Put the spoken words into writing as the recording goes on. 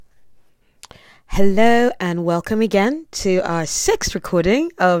Hello and welcome again to our sixth recording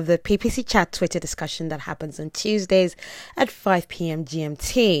of the PPC Chat Twitter discussion that happens on Tuesdays at 5 p.m.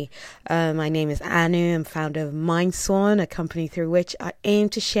 GMT. My name is Anu. I'm founder of MindSwan, a company through which I aim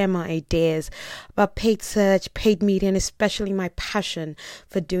to share my ideas about paid search, paid media, and especially my passion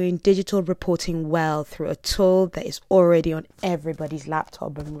for doing digital reporting well through a tool that is already on everybody's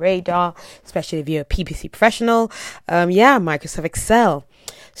laptop and radar, especially if you're a PPC professional. Microsoft Excel.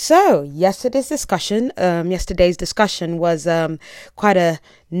 So yesterday's discussion was quite a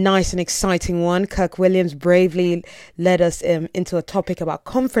nice and exciting one. Kirk Williams bravely led us into a topic about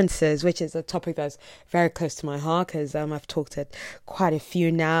conferences, which is a topic that's very close to my heart because I've talked at quite a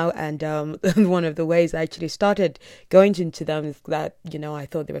few now, and one of the ways I actually started going into them is that I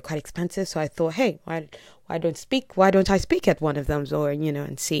thought they were quite expensive, so I thought, hey, why don't I speak at one of them, or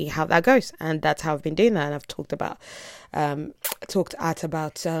and see how that goes. And that's how I've been doing that, and I've talked at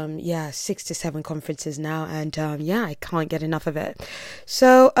about 6 to 7 conferences now, and I can't get enough of it.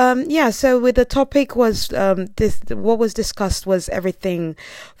 So with the topic was what was discussed was everything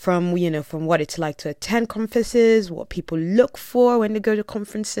from what it's like to attend conferences, what people look for when they go to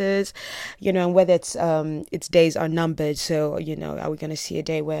conferences, and whether its days are numbered. So are we going to see a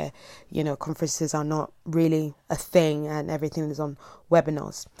day where conferences are not really a thing and everything is on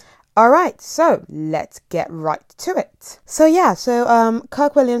webinars? All right, so let's get right to it.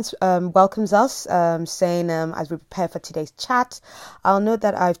 Kirk Williams welcomes us, saying, as we prepare for today's chat, I'll note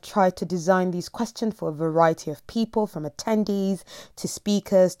that I've tried to design these questions for a variety of people, from attendees to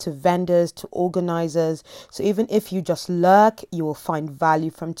speakers to vendors to organizers. So even if you just lurk, you will find value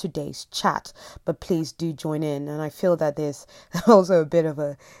from today's chat. But please do join in. And I feel that there's also a bit of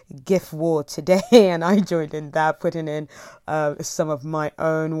a GIF war today, and I joined in that, putting in some of my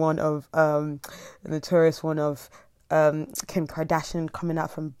own, one of the notorious one of Kim Kardashian coming out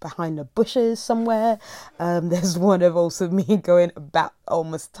from behind the bushes somewhere. There's one of also me going about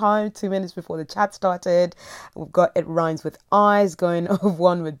almost time, 2 minutes before the chat started. We've got It Rhymes with Eyes going of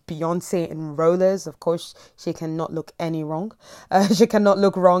one with Beyonce in rollers. Of course, she cannot look any wrong. She cannot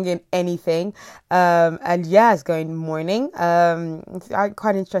look wrong in anything. It's going morning. It's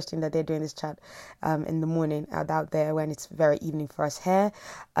quite interesting that they're doing this chat in the morning out there when it's very evening for us here.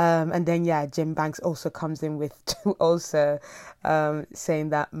 Jim Banks also comes in with also saying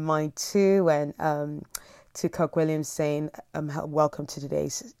that mine too, and to Kirk Williams saying, welcome to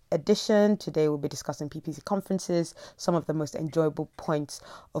today's edition. Today we'll be discussing PPC conferences, some of the most enjoyable points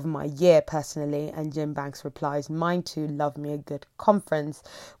of my year personally. And Jim Banks replies, mine too, love me a good conference,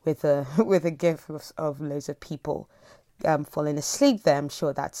 with a gif of loads of people falling asleep there. I'm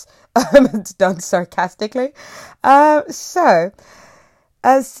sure that's done sarcastically. Kirk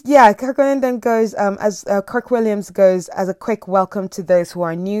Williams then goes, Kirk Williams goes, as a quick welcome to those who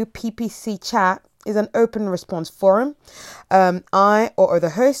are new, PPC Chat is an open response forum. I or the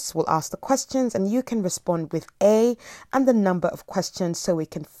hosts will ask the questions, and you can respond with A and the number of questions so we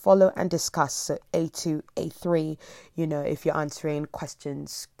can follow and discuss. So A2, A3, if you're answering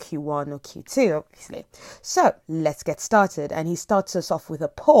questions Q1 or Q2, obviously. So let's get started. And he starts us off with a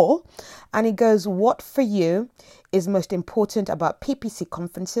poll, and he goes, what for you is most important about PPC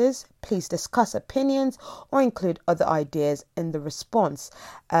conferences? Please discuss opinions or include other ideas in the response.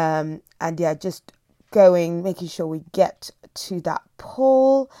 Just making sure we get to that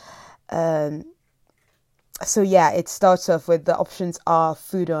poll. It starts off with the options are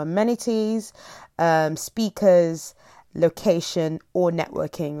food or amenities, speakers, location, or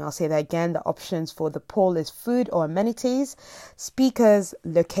networking. I'll say that again. The options for the poll is food or amenities, speakers,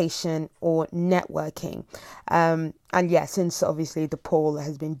 location, or networking. Since obviously the poll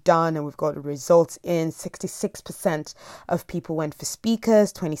has been done and we've got the results in, 66% of people went for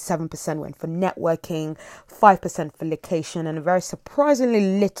speakers, 27% went for networking, 5% for location, and a very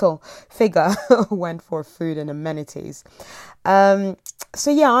surprisingly little figure went for food and amenities. I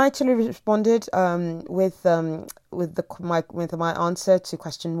actually responded with my answer to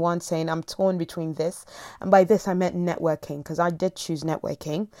question 1, saying I'm torn between this, and by this I meant networking, because I did choose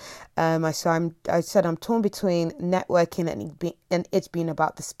networking. I said I'm torn between networking and it's been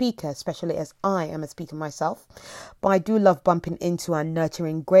about the speaker, especially as I am a speaker myself. But I do love bumping into and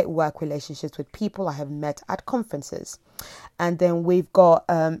nurturing great work relationships with people I have met at conferences. And then we've got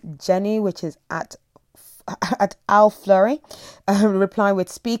Jenny, which is at Al Flurry, replying with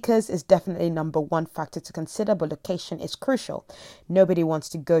speakers is definitely number one factor to consider, but location is crucial. Nobody wants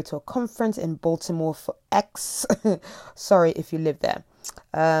to go to a conference in Baltimore for X. Sorry if you live there.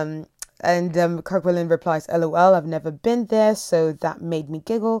 And Kirk Williams replies, LOL, I've never been there, so that made me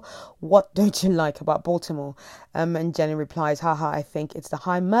giggle. What don't you like about Baltimore? And Jenny replies, haha, I think it's the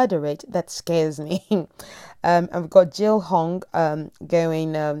high murder rate that scares me. And we've got Jill Hong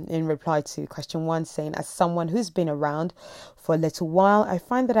going in reply to question 1, saying, as someone who's been around for a little while, I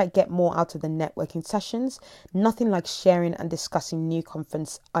find that I get more out of the networking sessions. Nothing like sharing and discussing new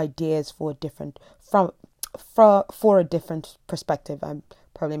conference ideas for a different perspective. I'm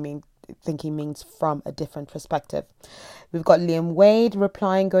probably thinking means from a different perspective. We've got Liam Wade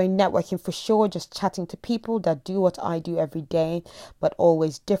replying, going, networking for sure, just chatting to people that do what I do every day, but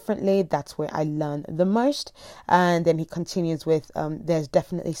always differently. That's where I learn the most. And then he continues with, there's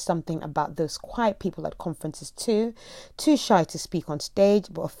definitely something about those quiet people at conferences too shy to speak on stage,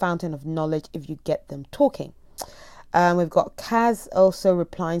 but a fountain of knowledge if you get them talking. We've got Kaz also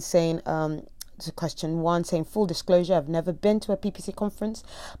replying, saying, to question 1, saying, full disclosure, I've never been to a PPC conference,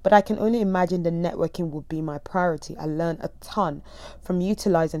 but I can only imagine the networking would be my priority. I learn a ton from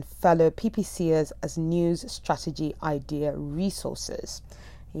utilizing fellow PPCers as news, strategy, idea, resources.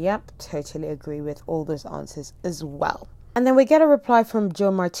 Yep, totally agree with all those answers as well. And then we get a reply from Joe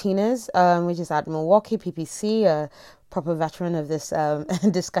Martinez, which is at Milwaukee PPC, proper veteran of this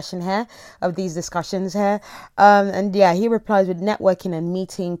these discussions here. And yeah, he replies, with networking and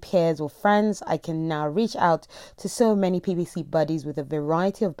meeting peers or friends, I can now reach out to so many PPC buddies with a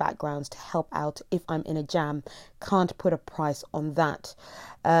variety of backgrounds to help out if I'm in a jam. Can't put a price on that.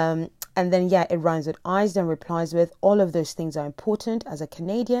 And then, yeah, it rhymes with eyes, then replies with, all of those things are important as a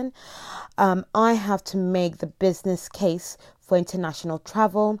Canadian. I have to make the business case for international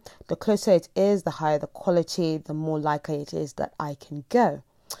travel. The closer it is, the higher the quality, the more likely it is that I can go.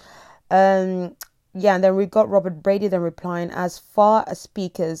 Yeah, and then we got Robert Brady then replying, as far as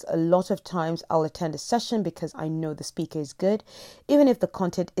speakers, a lot of times I'll attend a session because I know the speaker is good, even if the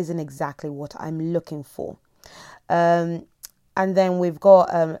content isn't exactly what I'm looking for. And then we've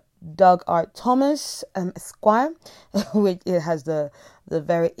got Doug R. Thomas, Esquire, which it has the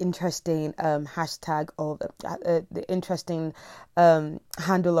very interesting hashtag of the interesting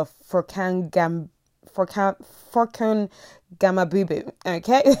handle of Forkan Gamabubu,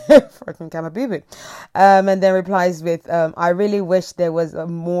 okay? Forkan Gamabubu. And then replies with, I really wish there was a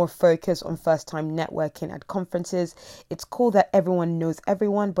more focus on first-time networking at conferences. It's cool that everyone knows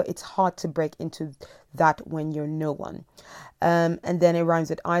everyone, but it's hard to break into that when you're no one. And then it rhymes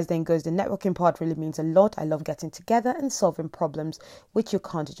with eyes, then goes, the networking part really means a lot. I love getting together and solving problems which you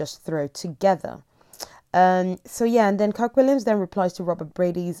can't just throw together. So yeah, and then Kirk Williams then replies to Robert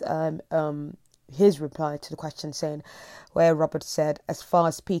Brady's his reply to the question, saying, where Robert said, as far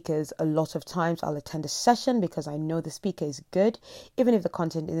as speakers, a lot of times I'll attend a session because I know the speaker is good, even if the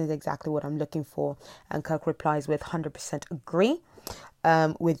content isn't exactly what I'm looking for. And Kirk replies with 100% agree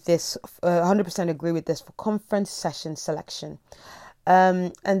with this, 100% agree with this for conference session selection.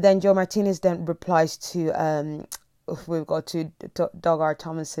 And then Joe Martinez then replies to, we've got to Doug R.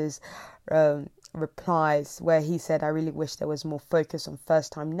 Thomas's replies, where he said, I really wish there was more focus on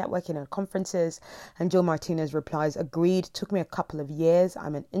first-time networking at conferences. And Joe Martinez replies, agreed, took me a couple of years.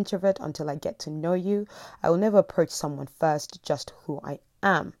 I'm an introvert until I get to know you. I will never approach someone first, just who I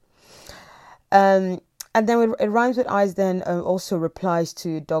am. And then it rhymes with eyes then also replies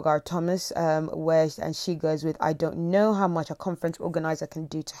to Doug R. Thomas, and she goes with, I don't know how much a conference organizer can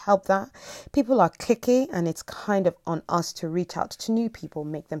do to help that. People are cliquey, and it's kind of on us to reach out to new people,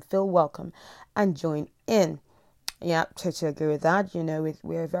 make them feel welcome and join in. Yeah, totally agree with that. You know,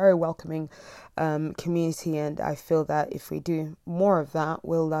 we're a very welcoming community, and I feel that if we do more of that,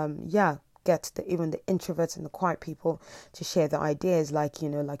 we'll, get even the introverts and the quiet people to share their ideas, like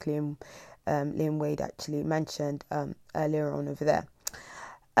Liam Wade actually mentioned earlier on over there.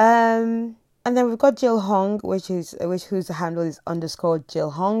 And then we've got Jill Hong, whose handle is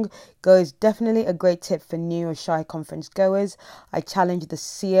 _Jill Hong, goes, definitely a great tip for new or shy conference goers. I challenge the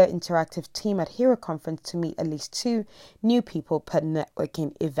SEER Interactive team at Hero Conference to meet at least 2 new people per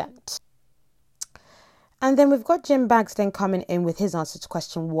networking event. And then we've got Jim Baggs then coming in with his answer to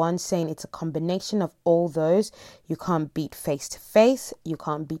question 1, saying it's a combination of all those. You can't beat face-to-face. You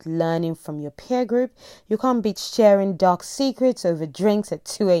can't beat learning from your peer group. You can't beat sharing dark secrets over drinks at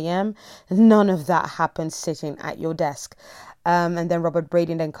 2 a.m. None of that happens sitting at your desk. And then Robert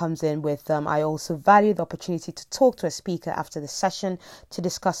Brady then comes in with, I also value the opportunity to talk to a speaker after the session to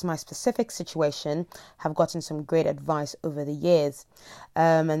discuss my specific situation. Have gotten some great advice over the years.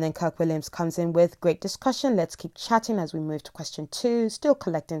 And then Kirk Williams comes in with, great discussion. Let's keep chatting as we move to question 2. Still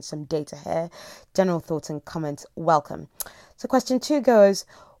collecting some data here. General thoughts and comments, welcome. So question 2 goes,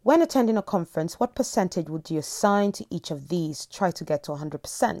 When attending a conference, what percentage would you assign to each of these? Try to get to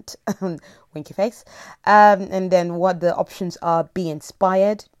 100%. Winky face. And then what the options are: be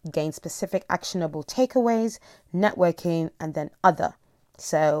inspired, gain specific actionable takeaways, networking, and then other.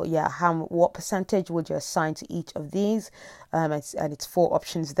 So yeah, what percentage would you assign to each of these? It's 4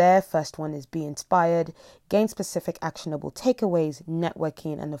 options there. First one is be inspired, gain specific actionable takeaways,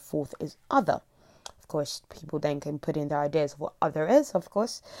 networking, and the 4th is other. Of course, people then can put in their ideas of what other is, of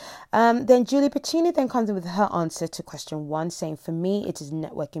course. Then Julie Pacini then comes in with her answer to question 1, saying, for me, it is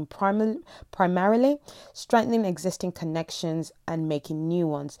networking primarily, strengthening existing connections and making new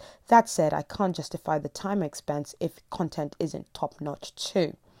ones. That said, I can't justify the time expense if content isn't top-notch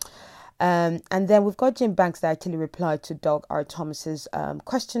too. And then we've got Jim Banks that actually replied to Doug R. Thomas's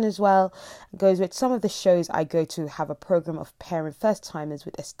question as well. It goes with, some of the shows I go to have a program of pairing first-timers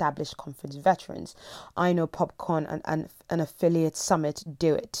with established conference veterans. I know Popcorn and an affiliate summit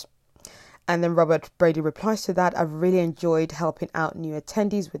do it. And then Robert Brady replies to that, I've really enjoyed helping out new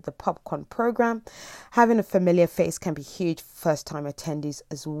attendees with the Popcorn program. Having a familiar face can be huge for first-time attendees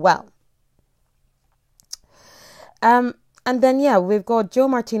as well. And then, we've got Joe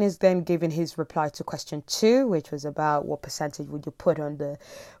Martinez then giving his reply to question 2, which was about what percentage would you put on the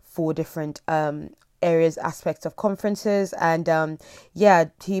 4 different areas, aspects of conferences. And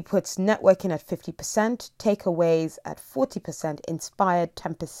he puts networking at 50%, takeaways at 40%, inspired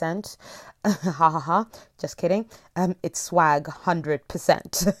 10%. Ha ha ha, just kidding. It's swag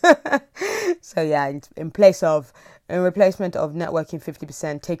 100%. So in replacement of networking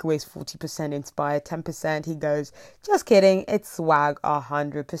 50%, takeaways 40%, inspired 10%, he goes, just kidding, it's swag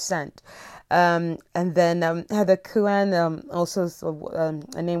 100%. And then Heather Kuan, also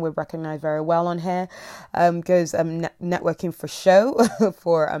a name we recognize very well on here, goes networking for show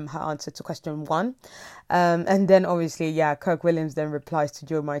for her answer to question 1. And then obviously, Kirk Williams then replies to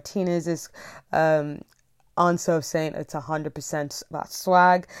Joe Martinez's answer of saying it's 100% about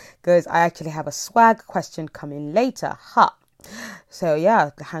swag. Goes, I actually have a swag question coming later. Ha! So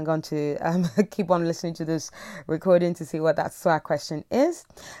hang on to keep on listening to this recording to see what that swag question is.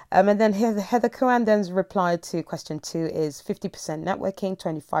 And then Heather Kuan then's reply to question 2 is 50% networking,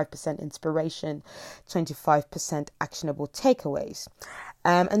 25% inspiration, 25% actionable takeaways.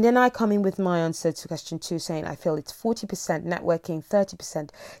 And then I come in with my answer to question 2, saying I feel it's 40% networking,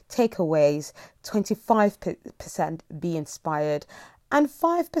 30% takeaways, 25% be inspired, and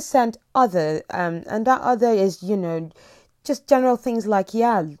 5% other. And that other is, just general things like,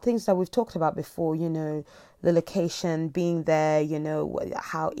 things that we've talked about before, the location, being there,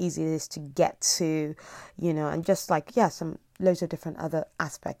 how easy it is to get to, and just like, some loads of different other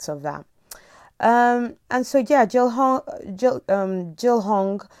aspects of that. And so, Jill Hong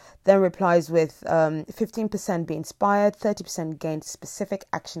then replies with 15% be inspired, 30% gain specific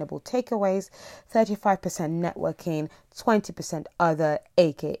actionable takeaways, 35% networking, 20% other,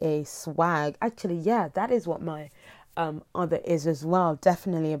 aka swag. Actually, that is what my other is as well.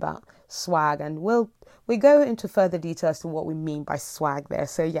 Definitely about swag, and we go into further details to what we mean by swag there.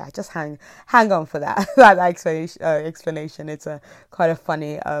 So just hang on for that that explanation. It's quite a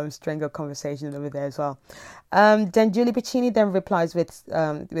funny string of conversation over there as well. Then Julie Pacini then replies with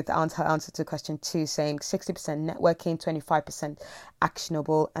her answer to question 2, saying 60% networking, 25%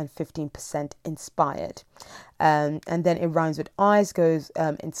 actionable, and 15% inspired. And then it rhymes with eyes, goes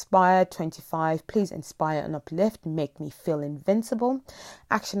inspired 25, please inspire and uplift, make me feel invincible.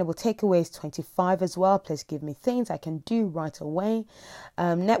 Actionable takeaways 25 as well, please give me things I can do right away.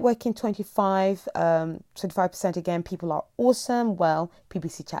 Networking 25% again, people are awesome, well,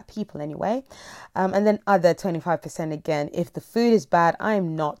 PPC chat people anyway. And then other 25% again, if the food is bad, I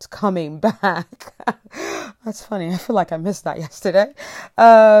am not coming back. That's funny, I feel like I missed that yesterday.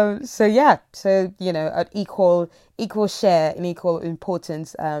 So at equal share and equal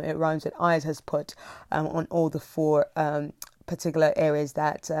importance, it rhymes with eyes has put on all the 4 particular areas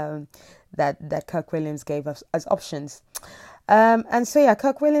that Kirk Williams gave us as options. And so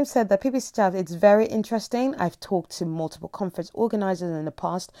Kirk Williams said that PPC staff, it's very interesting. I've talked to multiple conference organizers in the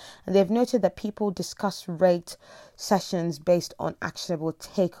past, and they've noted that people discuss rate sessions based on actionable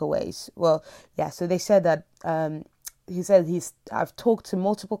takeaways. Well, so they said that he said I've talked to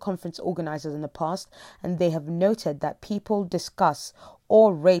multiple conference organizers in the past, and they have noted that people discuss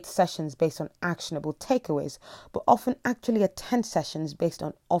or rate sessions based on actionable takeaways, but often actually attend sessions based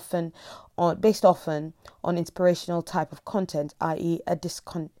often on inspirational type of content, i.e. a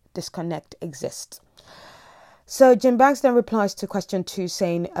disconnect exists. So Jim Banks then replies to question 2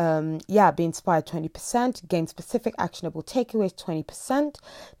 saying, be inspired 20%, gain specific actionable takeaways 20%,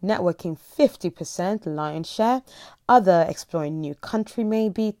 networking 50%, lion's share, other exploring new country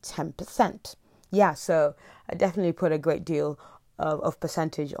maybe 10%. Yeah, so I definitely put a great deal of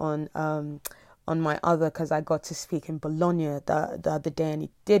percentage on my other, because I got to speak in Bologna the other day, and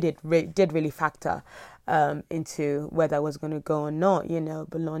it did really factor into whether I was going to go or not.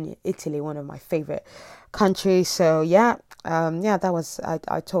 Bologna, Italy, one of my favorite countries. So that was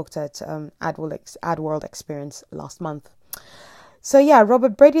I talked at AdWorld Experience last month. So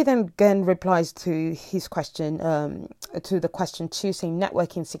Robert Brady then again replies to his question, to the question 2, saying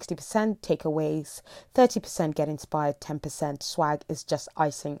networking 60%, takeaways 30%, get inspired 10%, swag is just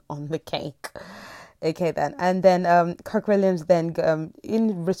icing on the cake. Okay then, and then Kirk Williams then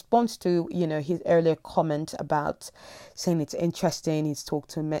in response to his earlier comment about saying it's interesting, he's talked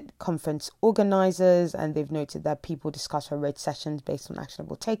to conference organizers and they've noted that people discuss or rate sessions based on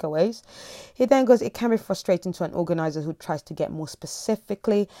actionable takeaways. He then goes, it can be frustrating to an organizer who tries to get more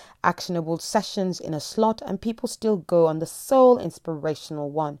specifically actionable sessions in a slot and people still go on the sole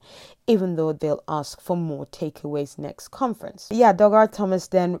inspirational one, even though they'll ask for more takeaways next conference. Doug R. Thomas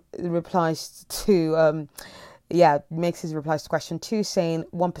then replies to makes his replies to question 2 saying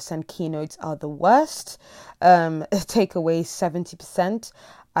 1% keynotes are the worst, takeaways 70%,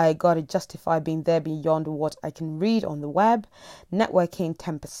 I gotta justify being there beyond what I can read on the web, networking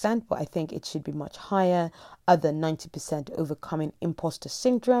 10%, but I think it should be much higher, other 90% overcoming imposter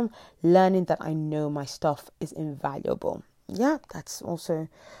syndrome, learning that I know my stuff is invaluable. That's also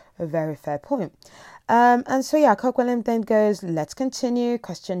a very fair point. Kirk Williams then goes, let's continue,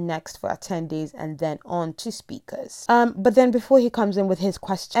 question next for attendees, and then on to speakers. But then before he comes in with his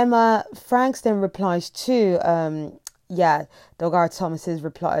question, Emma Franks then replies to Doug R. Thomas's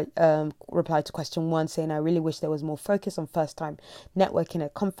reply to question 1, saying, I really wish there was more focus on first time networking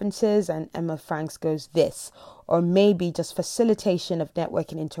at conferences. And Emma Franks goes this, or maybe just facilitation of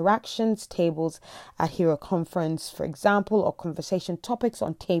networking interactions, tables at Hero Conference, for example, or conversation topics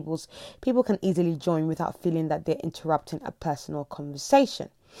on tables people can easily join without feeling that they're interrupting a personal conversation.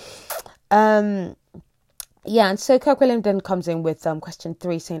 And so Kirk Williams then comes in with question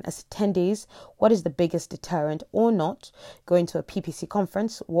 3 saying, as attendees, what is the biggest deterrent or not going to a PPC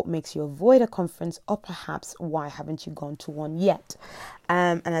conference? What makes you avoid a conference, or perhaps why haven't you gone to one yet?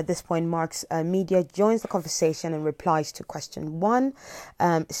 And at this point, Marks Media joins the conversation and replies to question 1,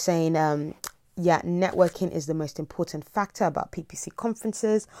 saying, networking is the most important factor about PPC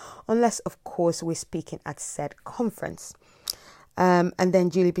conferences, unless, of course, we're speaking at said conference. And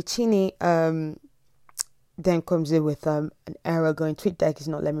then Julie Piccini then comes in with an error going, TweetDeck is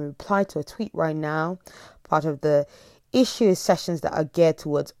not letting me reply to a tweet right now. Part of the issue is sessions that are geared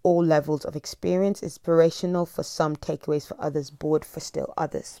towards all levels of experience, inspirational for some, takeaways for others, bored for still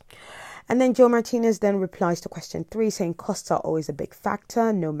others. And then Joe Martinez then replies to question 3 saying, costs are always a big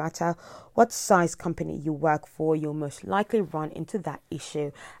factor. No matter what size company you work for, you'll most likely run into that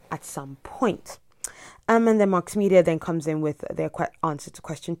issue at some point. And then Marks Media then comes in with their answer to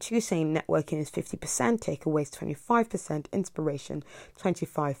question 2, saying networking is 50%, takeaways 25%, inspiration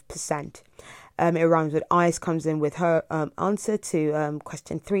 25%. It rhymes with Ice comes in with her answer to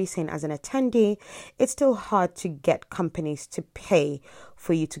question 3, saying as an attendee, it's still hard to get companies to pay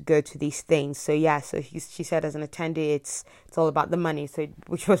for you to go to these things. So she said as an attendee, it's all about the money, so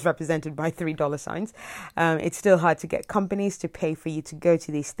which was represented by $3 signs. It's still hard to get companies to pay for you to go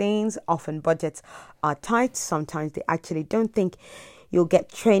to these things. Often budgets are tight. Sometimes they actually don't think you'll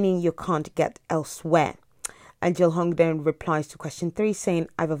get training you can't get elsewhere. And Jill Hong then replies to question 3 saying,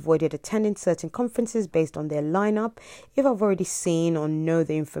 I've avoided attending certain conferences based on their lineup. If I've already seen or know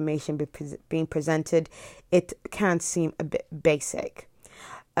the information being presented, it can seem a bit basic.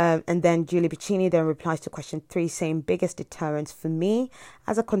 And then Julie Piccini then replies to question 3 saying, biggest deterrents for me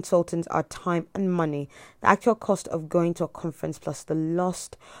as a consultant are time and money. The actual cost of going to a conference plus the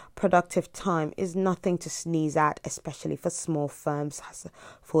lost productive time is nothing to sneeze at, especially for small firms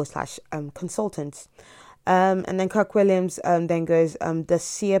 / consultants. And then Kirk Williams then goes, does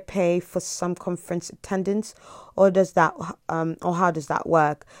SIA pay for some conference attendance, or how does that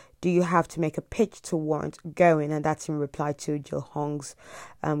work? Do you have to make a pitch to warrant going? And that's in reply to Jill Hong's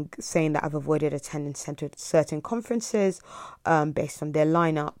saying that I've avoided attendance at certain conferences based on their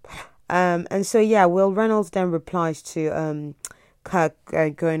lineup. Will Reynolds then replies to Kirk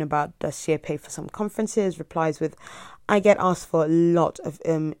going about does SIA pay for some conferences, replies with, I get asked for a lot of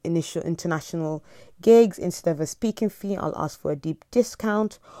initial international gigs. Instead of a speaking fee, I'll ask for a deep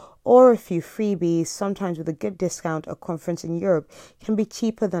discount. or a few freebies. Sometimes with a good discount, a conference in Europe can be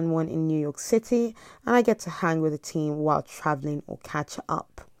cheaper than one in New York City, and I get to hang with the team while traveling or catch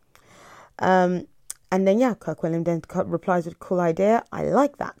up. And then, Kirk Williams then replies with, cool idea. I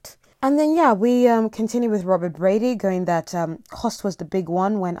like that. And then, we continue with Robert Brady going that cost was the big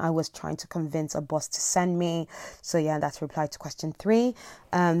one when I was trying to convince a boss to send me. So, that's reply to question 3.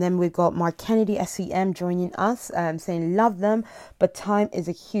 Then we've got Mark Kennedy, SEM, joining us, saying love them, but time is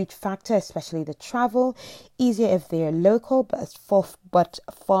a huge factor, especially the travel. Easier if they're local, but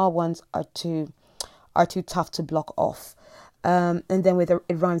far ones are too tough to block off. And then with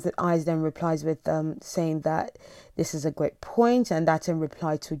It Rhymes With Eyes then replies with saying that this is a great point, and that's in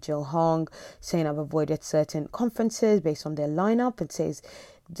reply to Jill Hong saying I've avoided certain conferences based on their lineup. It says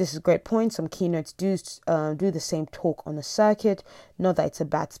this is a great point. Some keynotes do the same talk on the circuit. Not that it's a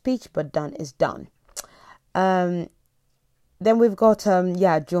bad speech, but done is done. Then we've got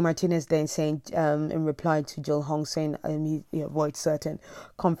Joe Martinez then saying in reply to Jill Hong saying he avoids certain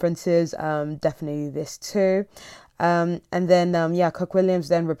conferences. Definitely this too. And then Kirk Williams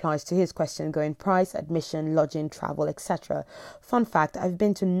then replies to his question going price, admission, lodging, travel, etc. Fun fact, I've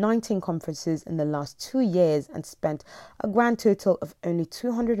been to 19 conferences in the last 2 years and spent a grand total of only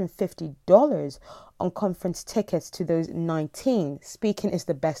 $250 on conference tickets to those 19. Speaking is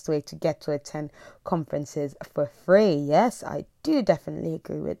the best way to get to attend conferences for free. Yes, I do definitely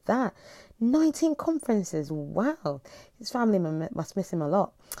agree with that. 19 conferences. Wow. His family must miss him a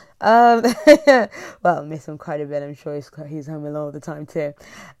lot. Well, miss him quite a bit. I'm sure he's home alone all the time too.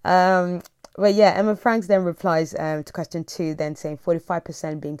 But Emma Franks then replies to question 2, then saying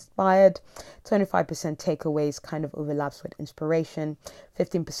 45% being inspired, 25% takeaways kind of overlaps with inspiration,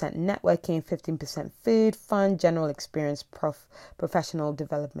 15% networking, 15% food, fun, general experience, professional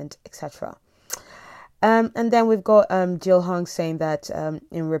development, etc. And then we've got Jill Hong saying that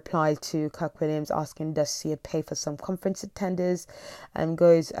in reply to Kirk Williams asking does SEA pay for some conference attenders, and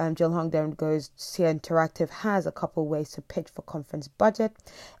Jill Hong then goes, SEA Interactive has a couple ways to pitch for conference budget.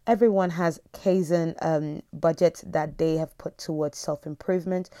 Everyone has Kaizen budget that they have put towards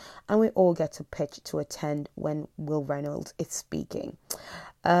self-improvement, and we all get to pitch to attend when Will Reynolds is speaking.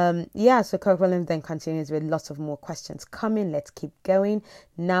 So Kirk Williams then continues with lots of more questions coming. Let's keep going.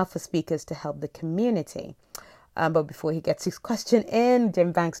 Now for speakers to help the community. But before he gets his question in,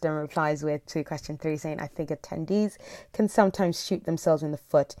 Jim Banks then replies to question 3 saying, I think attendees can sometimes shoot themselves in the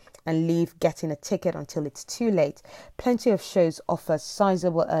foot and leave getting a ticket until it's too late. Plenty of shows offer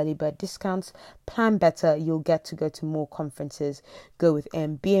sizable early bird discounts. Plan better. You'll get to go to more conferences. Go with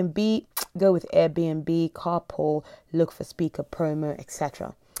Airbnb, carpool, look for speaker promo,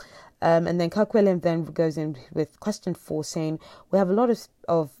 etc. And then Kirk Williams then goes in with question 4 saying, we have a lot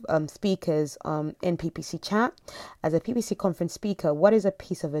of speakers in PPC chat. As a PPC conference speaker, what is a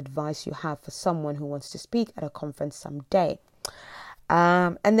piece of advice you have for someone who wants to speak at a conference someday?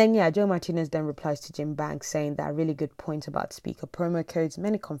 And then, Joe Martinez then replies to Jim Banks saying that really good point about speaker promo codes.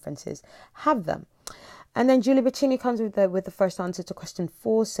 Many conferences have them. And then Julie Bacchini comes with the first answer to question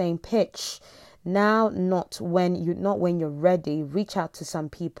 4 saying pitch. Now, not when you're ready. Reach out to some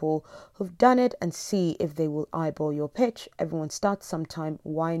people who've done it and see if they will eyeball your pitch. Everyone starts sometime.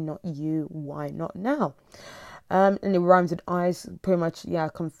 Why not you? Why not now? And It Rhymes With Eyes pretty much,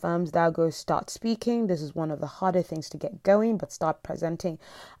 confirms that. Go start speaking. This is one of the harder things to get going, but start presenting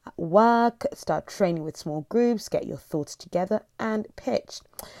at work, start training with small groups, get your thoughts together and pitch.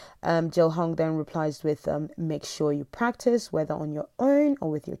 Jill Hong then replies with, make sure you practice, whether on your own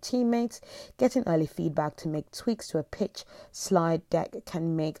or with your teammates. Getting early feedback to make tweaks to a pitch slide deck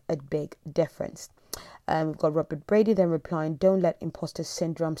can make a big difference. We've got Robert Brady then replying, don't let imposter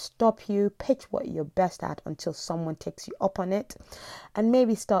syndrome stop you. Pitch what you're best at until someone takes you up on it. And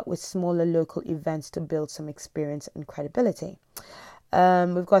maybe start with smaller local events to build some experience and credibility.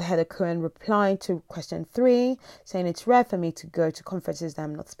 We've got Heather Cohen replying to question 3, saying it's rare for me to go to conferences that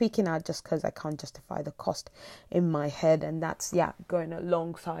I'm not speaking at just because I can't justify the cost in my head. And that's, going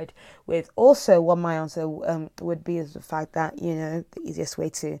alongside with also what my answer would be is the fact that, the easiest way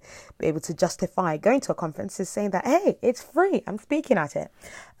to be able to justify going to a conference is saying that, hey, it's free. I'm speaking at it.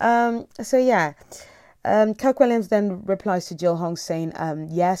 Kirk Williams then replies to Jill Hong saying,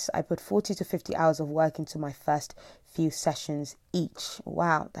 yes, I put 40 to 50 hours of work into my first few sessions each.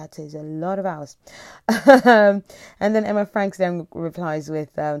 Wow, that is a lot of hours. And then Emma Franks then replies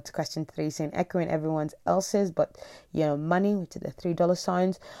with to question 3 saying, echoing everyone else's, but money, which is the $3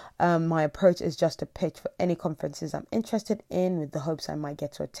 signs. My approach is just to pitch for any conferences I'm interested in with the hopes I might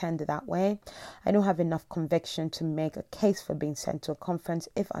get to attend that way. I don't have enough conviction to make a case for being sent to a conference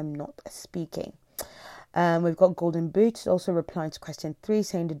if I'm not speaking. We've got Golden Boots also replying to question 3,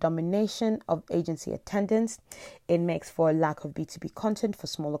 saying the domination of agency attendance, it makes for a lack of B2B content for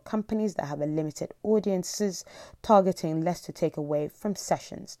smaller companies that have a limited audiences, targeting less to take away from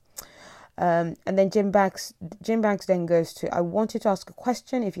sessions. And then Jim Banks then goes to, I wanted to ask a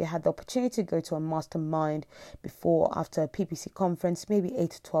question. If you had the opportunity to go to a mastermind before or after a PPC conference, maybe 8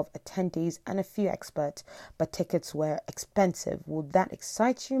 to 12 attendees and a few experts, but tickets were expensive, would that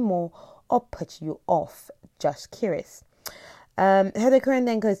excite you more or put you off? Just curious. Heather Curran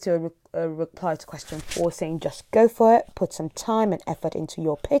then goes to a reply to question 4, saying just go for it, put some time and effort into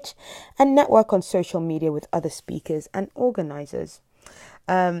your pitch and network on social media with other speakers and organizers.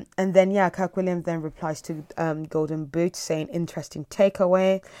 And then, Kirk Williams then replies to Golden Boots, saying interesting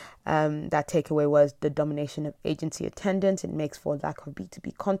takeaway. That takeaway was the domination of agency attendance. It makes for lack of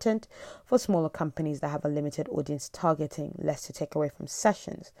B2B content for smaller companies that have a limited audience, targeting less to take away from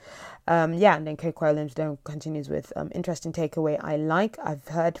sessions. And then Kirk Williams then continues with interesting takeaway. I've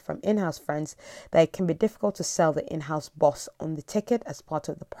heard from in-house friends that it can be difficult to sell the in-house boss on the ticket as part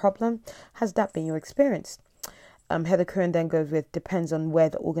of the problem. Has that been your experience? Heather Curran then goes with, depends on where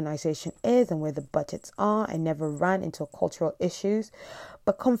the organization is and where the budgets are. I never ran into cultural issues,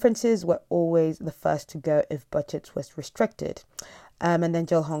 but conferences were always the first to go if budgets was restricted. And then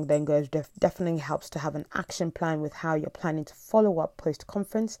Jill Hong then goes, definitely helps to have an action plan with how you're planning to follow up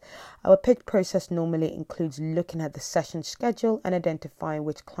post-conference. Our pitch process normally includes looking at the session schedule and identifying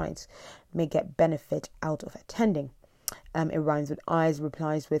which clients may get benefit out of attending. It rhymes with eyes,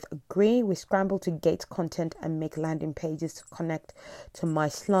 replies with agree. We scramble to gate content and make landing pages to connect to my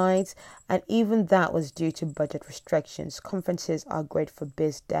slides. And even that was due to budget restrictions. Conferences are great for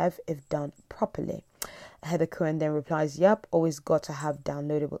biz dev if done properly. Heather Curran then replies, yep, always got to have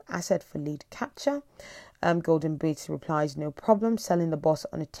downloadable asset for lead capture. Golden Boots replies, no problem, selling the boss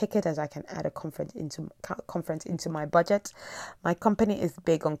on a ticket as I can add a conference into my budget. My company is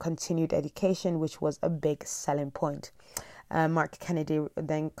big on continued education, which was a big selling point. Mark Kennedy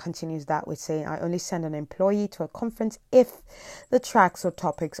then continues that with saying, I only send an employee to a conference if the tracks or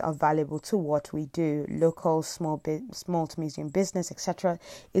topics are valuable to what we do. Local, small to medium business, etc.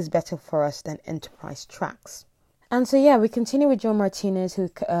 is better for us than enterprise tracks. And so, we continue with Joe Martinez, who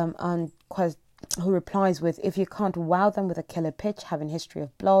replies with, if you can't wow them with a killer pitch, having history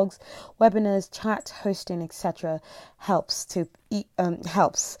of blogs, webinars, chat, hosting, etc. helps.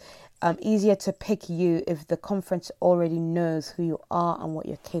 Easier to pick you if the conference already knows who you are and what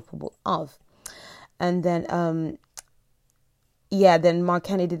you're capable of. And then then Mark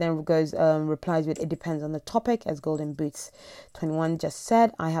Kennedy then goes replies with, it depends on the topic, as Golden Boots 21 just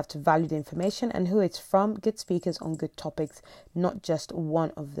said. I have to value the information and who it's from. Good speakers on good topics, not just one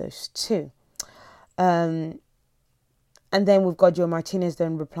of those two. And then we've got Joe Martinez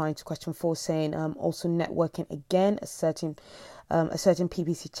then replying to question 4, saying also networking again. A certain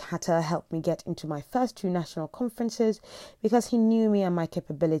PPC chatter helped me get into my first 2 national conferences because he knew me and my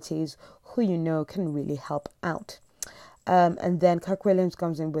capabilities. Who you know can really help out. And then Kirk Williams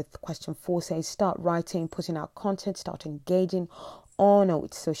comes in with question 4, saying start writing, putting out content, start engaging on or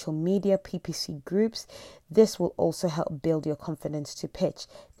with social media, PPC groups. This will also help build your confidence to pitch.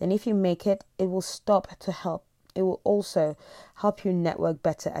 Then if you make it, it will also help you network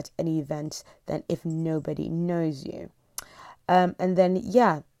better at any event than if nobody knows you. And then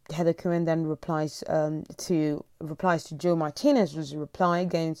Heather Curran then replies to Joe Martinez's reply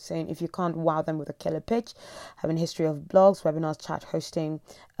again, saying if you can't wow them with a killer pitch, having history of blogs, webinars, chat hosting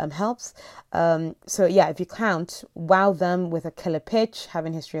helps. If you can't wow them with a killer pitch,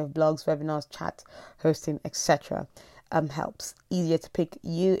 having history of blogs, webinars, chat hosting, etc. helps. Easier to pick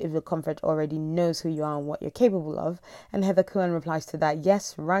you if the conference already knows who you are and what you're capable of. And Heather Curran replies to that,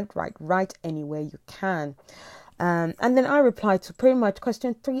 yes, right, anywhere you can. And then I replied to pretty much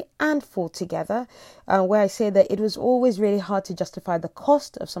question 3 and 4 together, where I say that it was always really hard to justify the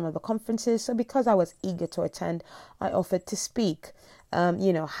cost of some of the conferences. So because I was eager to attend, I offered to speak.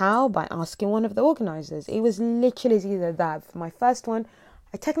 How? By asking one of the organizers. It was literally either that. For my first one,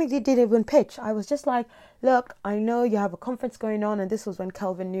 I technically didn't even pitch. I was just like, look, I know you have a conference going on. And this was when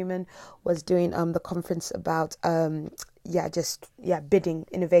Kelvin Newman was doing the conference about bidding,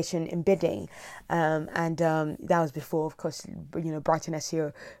 innovation in bidding. That was before, of course, Brighton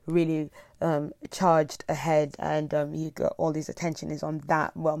SEO really charged ahead, and he got all his attention is on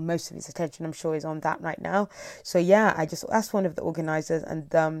that. Well, most of his attention, I'm sure, is on that right now. So I just asked one of the organizers,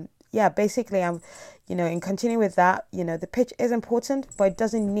 and basically I'm, in continuing with that, the pitch is important, but it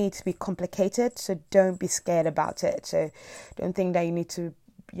doesn't need to be complicated. So don't be scared about it. So don't think that you need to,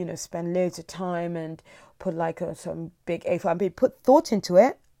 spend loads of time and put like some big A4. Put thought into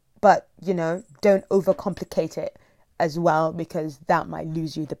it, but, don't overcomplicate it as well, because that might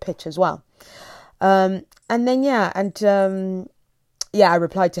lose you the pitch as well. I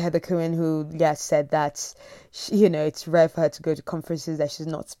replied to Heather Cohen, who, said that, it's rare for her to go to conferences that she's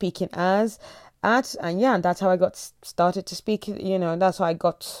not speaking at. And that's how I got started to speak, that's how I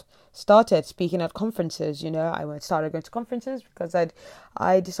got started speaking at conferences. I started going to conferences because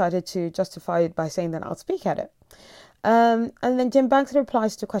I decided to justify it by saying that I'll speak at it. And then Jim Banks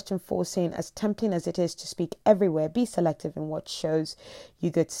replies to question 4, saying, as tempting as it is to speak everywhere, be selective in what shows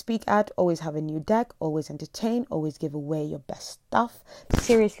you go to speak at. Always have a new deck, always entertain, always give away your best stuff.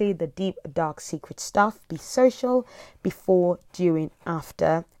 Seriously, the deep, dark, secret stuff. Be social before, during,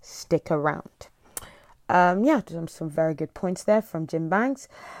 after. Stick around. Some very good points there from Jim Banks.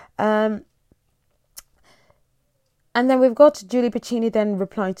 And then we've got Julie Piccini then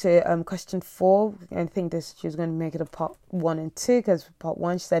replying to question 4. I think she was going to make it a part 1 and 2, because part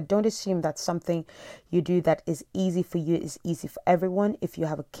 1 she said, don't assume that something you do that is easy for you is easy for everyone. If you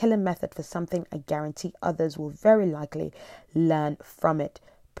have a killer method for something, I guarantee others will very likely learn from it.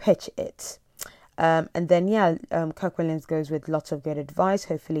 Pitch it. Kirk Williams goes with lots of good advice.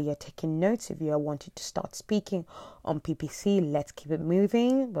 Hopefully you're taking notes if you are wanting to start speaking on PPC. Let's keep it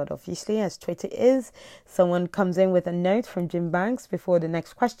moving. But obviously, as Twitter is, someone comes in with a note from Jim Banks before the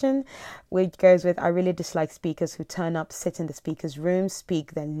next question, which goes with, I really dislike speakers who turn up, sit in the speaker's room,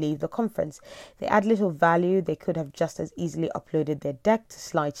 speak, then leave the conference. They add little value. They could have just as easily uploaded their deck to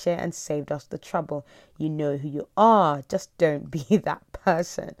SlideShare and saved us the trouble. You know who you are. Just don't be that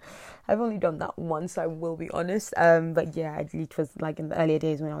person. I've only done that once, I will be honest. It was like in the earlier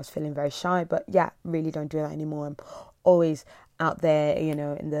days when I was feeling very shy. But really don't do that anymore. I'm always out there,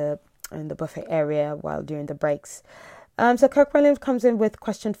 in the buffet area while during the breaks. So Kirk Williams comes in with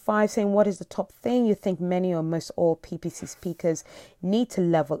question 5, saying, what is the top thing you think many or most all PPC speakers need to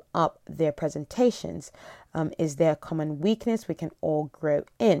level up their presentations? Is there a common weakness we can all grow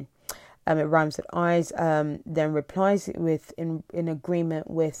in? It rhymes with eyes. Then replies with in agreement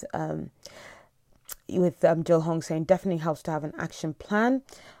with Jill Hong, saying definitely helps to have an action plan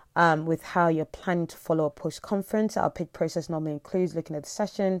with how you're planning to follow a post-conference. Our pitch process normally includes looking at the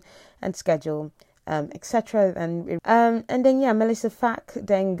session and schedule, etc. And then Melissa Fack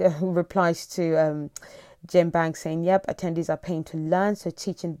then replies to Jim Banks, saying, yep, attendees are paying to learn, so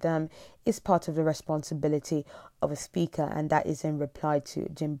teaching them is part of the responsibility of a speaker. And that is in reply to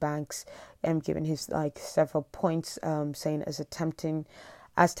Jim Banks, giving his several points, saying as tempting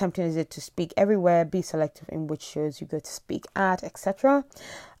as it to speak everywhere, be selective in which shows you go to speak at, etc.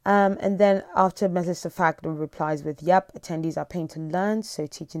 And then after Melissa Fack replies with, yep, attendees are paying to learn, so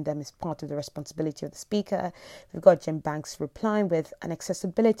teaching them is part of the responsibility of the speaker. We've got Jim Banks replying with, an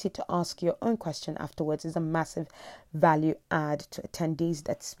accessibility to ask your own question afterwards is a massive value add to attendees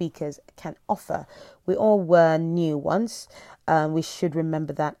that speakers can offer. We all were new once. We should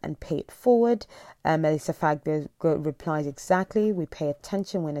remember that and pay it forward. Melissa Fack replies, exactly. We pay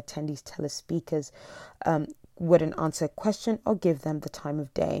attention when attendees tell us speakers wouldn't answer a question or give them the time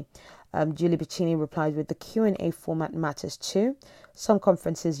of day. Julie Piccini replied with, the Q&A format matters too. Some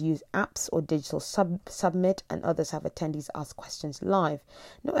conferences use apps or digital submit, and others have attendees ask questions live.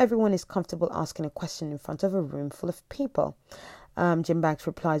 Not everyone is comfortable asking a question in front of a room full of people. Jim Banks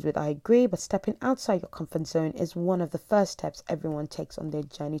replies with, I agree, but stepping outside your comfort zone is one of the first steps everyone takes on their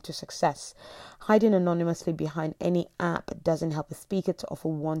journey to success. Hiding anonymously behind any app doesn't help a speaker to offer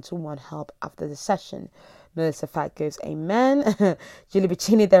one-to-one help after the session. Melissa Fack goes, amen. Julie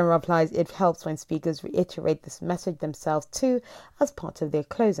Piccini then replies, it helps when speakers reiterate this message themselves too as part of their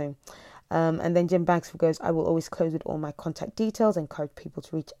closing. And then Jim Banks goes, I will always close with all my contact details, encourage people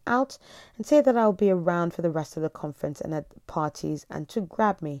to reach out and say that I'll be around for the rest of the conference and at parties and to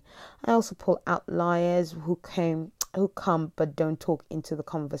grab me. I also pull outliers who come but don't talk into the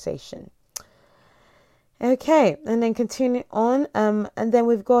conversation. Okay, and then continuing on, and then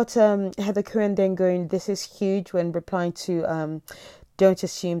we've got Heather Cohen then going, this is huge, when replying to don't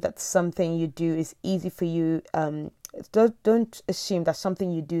assume that something you do is easy for you. Don't assume that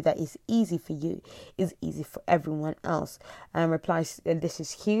something you do that is easy for you is easy for everyone else. And replies, this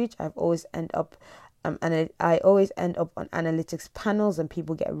is huge. I always end up on analytics panels and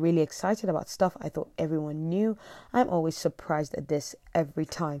people get really excited about stuff I thought everyone knew. I'm always surprised at this every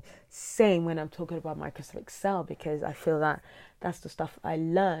time. Same when I'm talking about Microsoft Excel, because I feel that that's the stuff I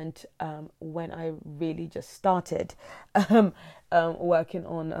learned when I really just started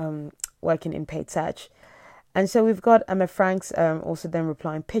working in paid search. And so we've got Emma Franks also then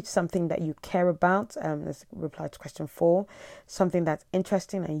replying, pitch something that you care about. Let's reply to question 4. Something that's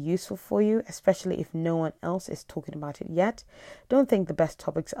interesting and useful for you, especially if no one else is talking about it yet. Don't think the best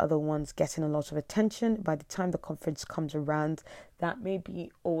topics are the ones getting a lot of attention. By the time the conference comes around, that may be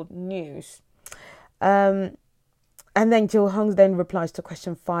old news. And then Jill Hung then replies to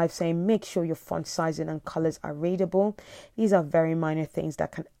question 5 saying, make sure your font sizing and colors are readable. These are very minor things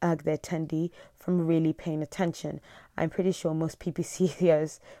that can irk the attendee from really paying attention. I'm pretty sure most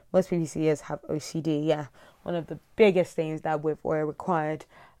PPCers have OCD. Yeah, one of the biggest things that we're required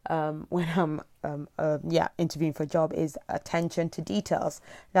when I'm interviewing for a job is attention to details.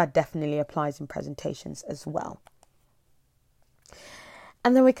 That definitely applies in presentations as well.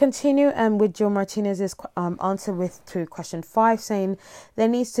 And then we continue with Joe Martinez's answer to question 5 saying, there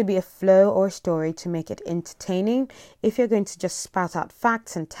needs to be a flow or a story to make it entertaining. If you're going to just spout out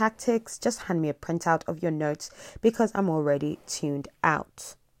facts and tactics, just hand me a printout of your notes because I'm already tuned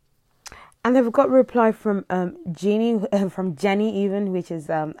out. And then we've got a reply from Jenny even, which is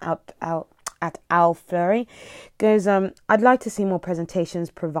out at Owl Flurry, goes, I'd like to see more presentations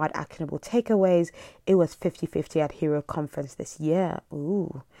provide actionable takeaways. It was 50-50 at Hero Conference this year.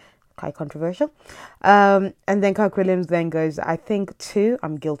 Ooh, quite controversial. And then Kirk Williams then goes, I think too,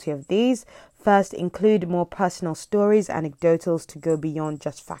 I'm guilty of these. First, include more personal stories, anecdotals to go beyond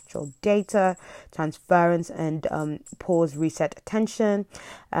just factual data, transference and pause, reset attention.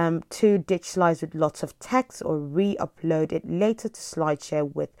 2, ditch slides with lots of text or re-upload it later to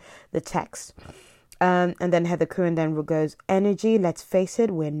SlideShare with the text. And then Heather Curran then goes, energy, let's face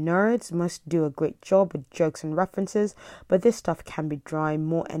it, we're nerds, must do a great job with jokes and references, but this stuff can be dry,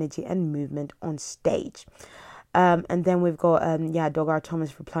 more energy and movement on stage. And then we've got Dog R.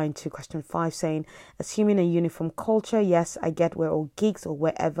 Thomas replying to question 5 saying, assuming a uniform culture, yes, I get we're all geeks or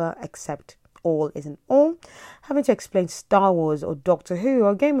wherever, except all isn't all. Having to explain Star Wars or Doctor Who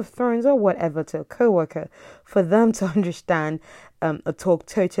or Game of Thrones or whatever to a co-worker for them to understand a talk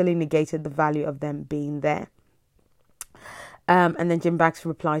totally negated the value of them being there. And then Jim Bax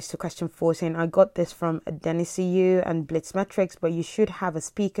replies to question 4 saying, I got this from Dennis CU and Blitzmetrics, but you should have a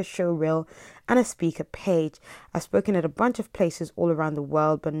speaker show reel and a speaker page. I've spoken at a bunch of places all around the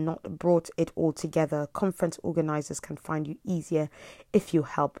world, but not brought it all together. Conference organizers can find you easier if you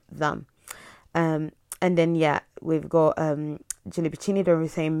help them. And then, we've got Julie Piccini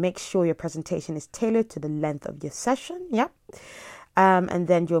saying, make sure your presentation is tailored to the length of your session. Yep. And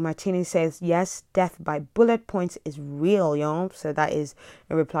then Joe Martinez says, yes, death by bullet points is real, y'all. So that is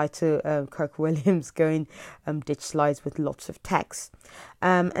a reply to Kirk Williams going ditch slides with lots of text.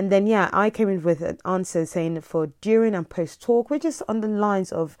 And then, I came in with an answer saying for during and post talk, which is on the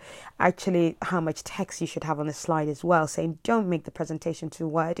lines of actually how much text you should have on the slide as well, saying don't make the presentation too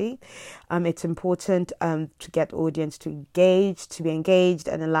wordy. It's important to get audience to be engaged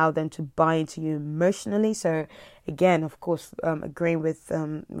and allow them to buy into you emotionally. So again, of course, agreeing with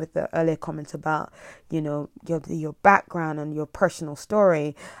the earlier comments about, your background and your personal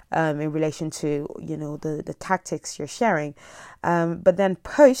story in relation to, the tactics you're sharing. But then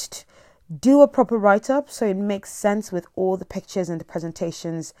post, do a proper write-up so it makes sense with all the pictures and the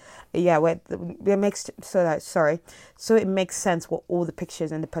presentations. So it makes sense what all the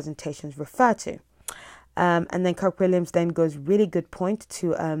pictures and the presentations refer to. And then Kirk Williams then goes, really good point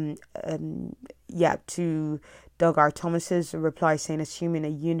to Doug R. Thomas's reply saying, assuming a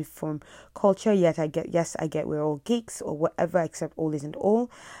uniform culture, I get we're all geeks or whatever, except all isn't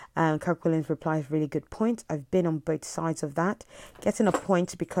all. Kirk Williams replies, really good point. I've been on both sides of that. Getting a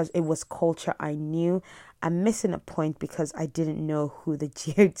point because it was culture I knew, and missing a point because I didn't know who the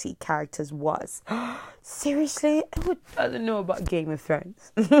GOT characters was. Seriously? Who doesn't know about Game of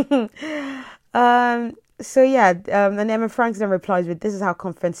Thrones? And Emma Franks then replies with, this is how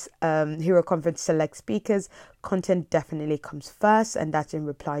Hero Conference selects speakers. Content definitely comes first, and that's in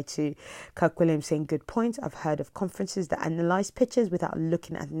reply to Kirk Williams saying, good point. I've heard of conferences that analyze pitches without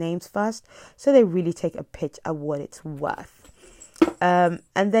looking at names first, so they really take a pitch at what it's worth. And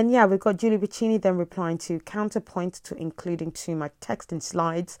then, we've got Julie Piccini then replying to counterpoint to including too much text in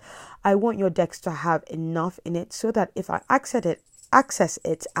slides. I want your decks to have enough in it so that if I access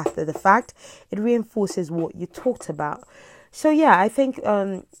it after the fact, it reinforces what you talked about. So I think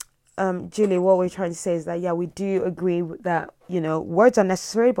Julie, what we're trying to say is that we do agree that words are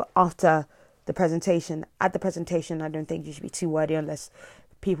necessary, but after the presentation, I don't think you should be too wordy unless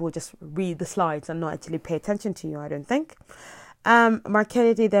people just read the slides and not actually pay attention to you. I don't think. Mark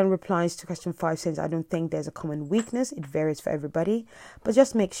Kennedy then replies to question 5 saying, I don't think there's a common weakness. It varies for everybody, but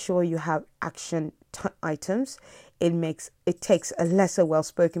just make sure you have action items. It takes a lesser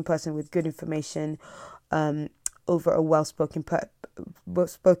well-spoken person with good information over a well-spoken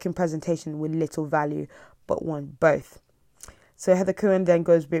spoken presentation with little value, but want both. So Heather Cohen then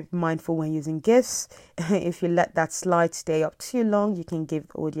goes, be mindful when using GIFs. If you let that slide stay up too long, you can give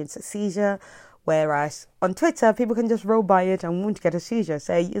the audience a seizure. Whereas on Twitter, people can just roll by it and won't get a seizure.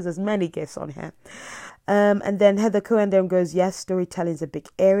 So use as many GIFs on here. And then Heather Cohen then goes, yes, storytelling is a big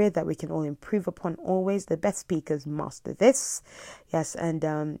area that we can all improve upon always. The best speakers master this. Yes,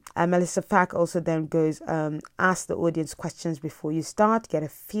 and Melissa Fack also then goes, ask the audience questions before you start. Get a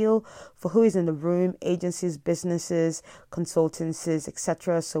feel for who is in the room, agencies, businesses, consultancies,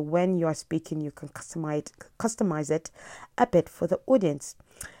 etc. So when you are speaking, you can customize it a bit for the audience.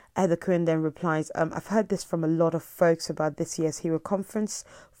 Heather Cohen then replies, I've heard this from a lot of folks about this year's Hero Conference.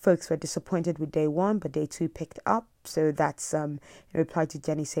 Folks were disappointed with day one, but day two picked up. So that's in reply to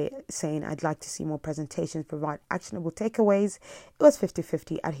Jenny saying, I'd like to see more presentations provide actionable takeaways. It was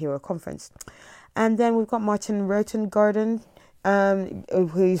 50-50 at Hero Conference. And then we've got Martin Rotengarden,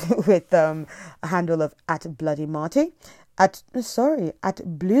 who's with a handle of @BloodyMarty, at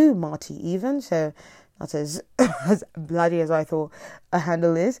Blue Marty even. So not as bloody as I thought a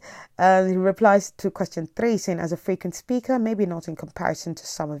handle is. He replies to question 3 saying, as a frequent speaker, maybe not in comparison to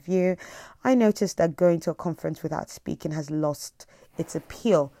some of you, I noticed that going to a conference without speaking has lost its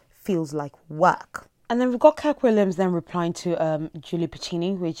appeal. Feels like work. And then we've got Kirk Williams then replying to Julie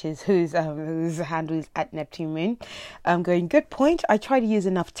Piccini, which is whose handle is @Neptune Moon, going, good point. I try to use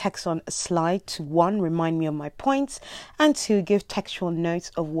enough text on a slide to 1, remind me of my points, and 2, give textual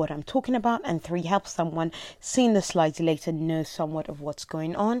notes of what I'm talking about, and 3, help someone seeing the slides later know somewhat of what's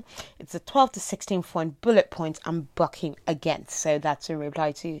going on. It's a 12 to 16 point bullet points I'm bucking against. So that's in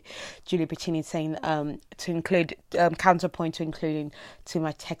reply to Julie Piccini saying to include counterpoint to including to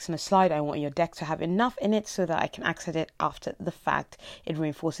my text on a slide. I want your deck to have enough in it so that I can access it after the fact. It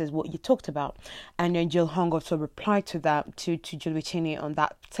reinforces what you talked about. And then Jill Hong also replied to that to Julie Piccini on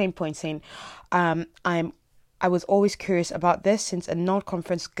that same point, saying, I was always curious about this since a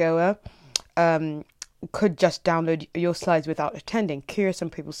non-conference goer could just download your slides without attending. Curious on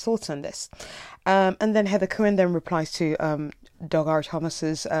people's thoughts on this. And then Heather Cohen then replies to Doug R.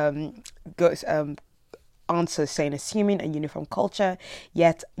 Thomas's answer saying, assuming a uniform culture,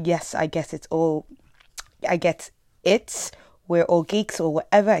 yet yes, I get it. We're all geeks or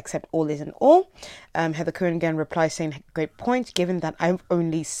whatever, except all isn't all. Heather Cohen again replies saying, great point, given that I've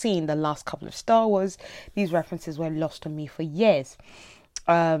only seen the last couple of Star Wars, these references were lost on me for years.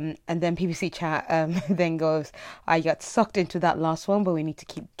 And then PPC chat then goes, I got sucked into that last one, but we need to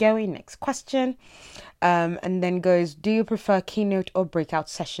keep going. Next question. And then goes, do you prefer keynote or breakout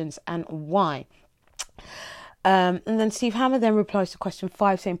sessions and why? And then Steve Hammer then replies to question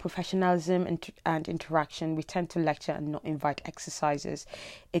 5 saying professionalism and interaction. We tend to lecture and not invite exercises.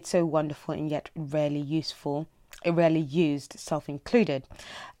 It's so wonderful and yet rarely used, self-included.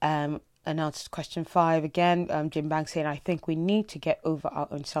 Announced question 5 again. Jim Banks saying, I think we need to get over our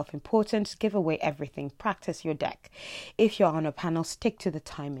own self-importance. Give away everything. Practice your deck. If you're on a panel, stick to the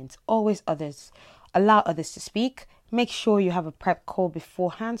timings. Allow others to speak. Make sure you have a prep call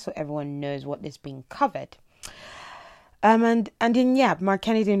beforehand so everyone knows what is being covered. And then Mark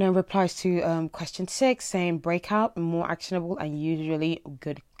Kennedy then replies to question 6 saying breakout, more actionable and usually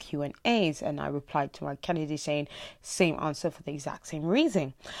good Q&As. And I replied to Mark Kennedy saying same answer for the exact same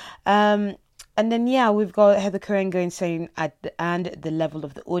reason. And then, we've got Heather Cohen going saying and the level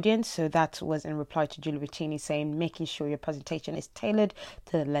of the audience. So that was in reply to Julie Piccini saying making sure your presentation is tailored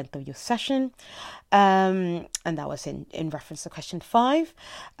to the length of your session. And that was in reference to question 5.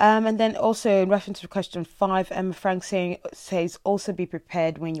 And then also in reference to question 5, Emma Frank says also be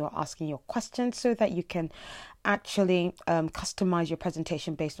prepared when you're asking your questions so that you can actually customize your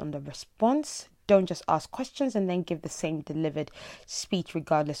presentation based on the response. Don't just ask questions and then give the same delivered speech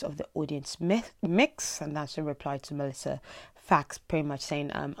regardless of the audience mix. And that's a reply to Melissa Fax, pretty much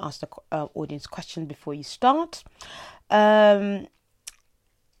saying ask the audience questions before you start. And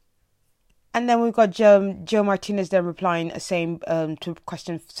then we've got Joe Martinez then replying saying to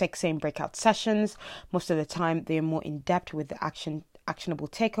question 6 saying breakout sessions. Most of the time they're more in depth with the actionable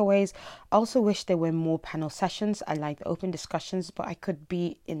takeaways. I also wish there were more panel sessions. I like the open discussions, but I could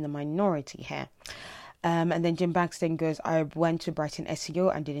be in the minority here. And then Jim Banks then goes, I went to Brighton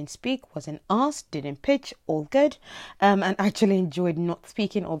SEO and didn't speak, wasn't asked, didn't pitch, all good. And actually enjoyed not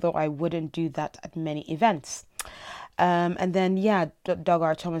speaking, although I wouldn't do that at many events. And then, Doug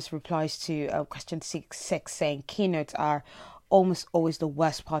R. Thomas replies to question 6 saying keynotes are almost always the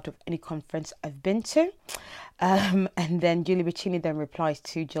worst part of any conference I've been to. And then Julie Bicini then replies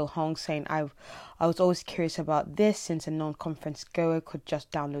to Jill Hong saying, I was always curious about this, since a non-conference goer could just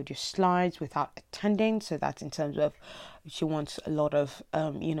download your slides without attending. So that's in terms of she wants a lot of,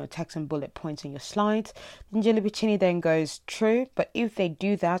 text and bullet points in your slides. Then Julie Bicini then goes, true, but if they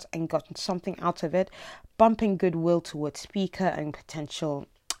do that and gotten something out of it, bumping goodwill towards speaker and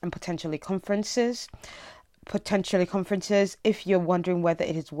potentially conferences, if you're wondering whether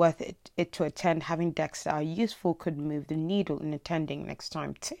it is worth it to attend, having decks that are useful could move the needle in attending next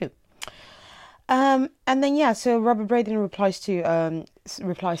time too. And then so Robert Brady replies saying,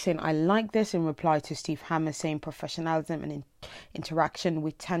 I like this, in reply to Steve Hammer saying professionalism and interaction.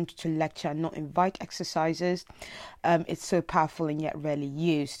 We tend to lecture and not invite exercises. It's so powerful and yet rarely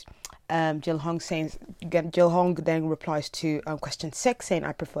used. Jill Hong then replies to question 6 saying,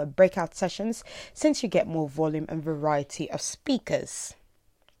 I prefer breakout sessions since you get more volume and variety of speakers.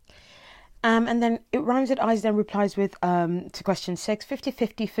 And then It Rhymes with Eyes then replies with to question 6,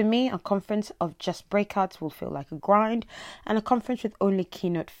 50-50 for me. A conference of just breakouts will feel like a grind, and a conference with only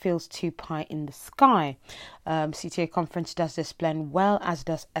keynote feels too pie in the sky. CTA conference does this blend well, as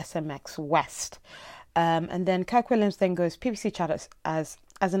does SMX West. And then Kirk Williams then goes, PPC chat as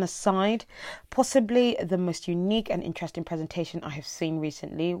an aside, possibly the most unique and interesting presentation I have seen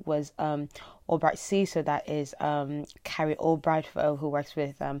recently was Albright C. So that is Carrie Albright, who works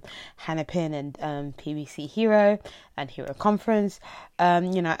with Hannah Pin and PBC Hero and Hero Conference.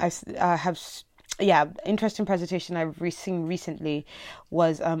 Interesting presentation I've seen recently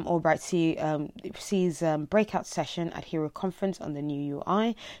was Albright C's breakout session at Hero Conference on the new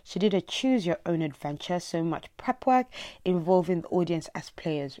UI. She did a choose your own adventure, so much prep work involving the audience as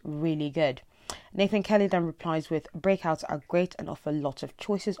players, really good. Nathan Kelly then replies with, breakouts are great and offer lots of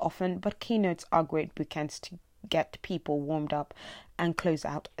choices often, but keynotes are great weekends to get people warmed up and close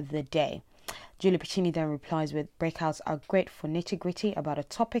out the day. Julie Pacini then replies with, breakouts are great for nitty-gritty about a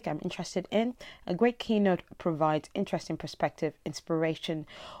topic I'm interested in. A great keynote provides interesting perspective, inspiration,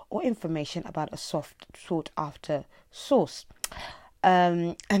 or information about a sought-after source.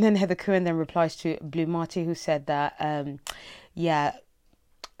 And then Heather Cohen then replies to Blue Marty, who said that,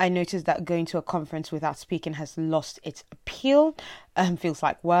 I noticed that going to a conference without speaking has lost its appeal. Feels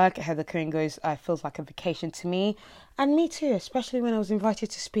like work. Heather Cohen goes, feels like a vacation to me. And me too, especially when I was invited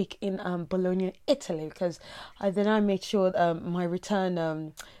to speak in Bologna, Italy, because I made sure my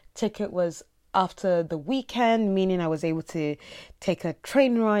return ticket was after the weekend, meaning I was able to take a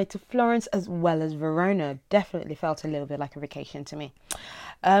train ride to Florence as well as Verona. Definitely felt a little bit like a vacation to me.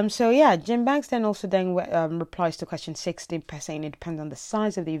 Jim Banks then replies to question 6, saying it depends on the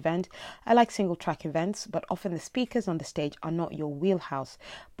size of the event. I like single track events, but often the speakers on the stage are not your wheelhouse,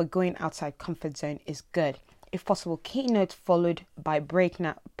 but going outside comfort zone is good. If possible, keynote followed by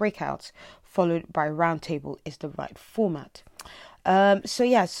breakouts followed by roundtable is the right format.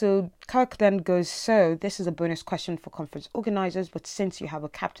 So Kirk then goes, so this is a bonus question for conference organizers, but since you have a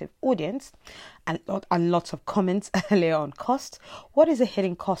captive audience and lots of comments earlier on cost, what is the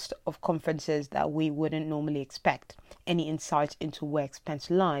hidden cost of conferences that we wouldn't normally expect? Any insight into where expense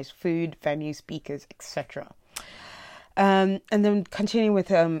lies, food, venue, speakers, etc.? And then continuing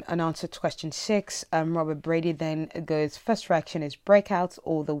with an answer to question 6, Robert Brady then goes, first reaction is breakouts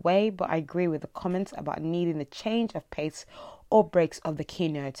all the way, but I agree with the comments about needing the change of pace or breaks of the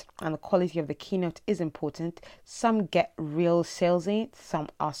keynote, and the quality of the keynote is important. Some get real salesy, some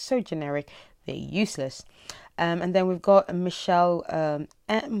are so generic they're useless. And then we've got Michelle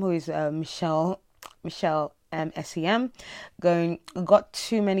M, who is Michelle SEM, going, got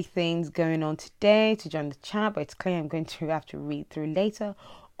too many things going on today to join the chat, but it's clear I'm going to have to read through later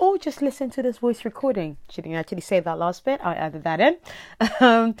or just listen to this voice recording. She didn't actually say that last bit, I added that in.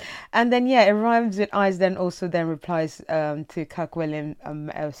 And then It Rhymes with Eyes then replies to Kirk Williams,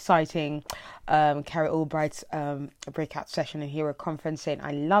 citing Carrie Albright's breakout session in Hero Conference, saying,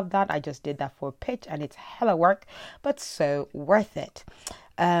 I love that, I just did that for a pitch and it's hella work, but so worth it.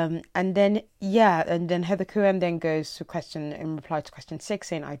 And then Heather Cohen then goes to in reply to question 6,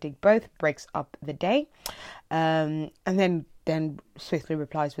 saying, I dig both, breaks up the day. And then swiftly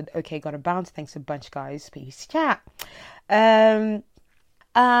replies with, okay, gotta bounce, thanks a bunch guys, peace chat. And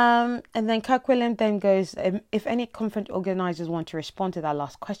then Kirk Williams then goes, if any conference organizers want to respond to that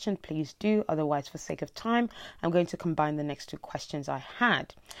last question, please do. Otherwise, for sake of time, I'm going to combine the next 2 questions I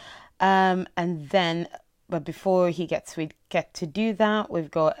had. And then But before we get to do that, we've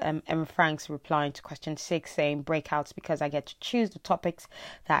got Emma Franks replying to question 6 saying breakouts because I get to choose the topics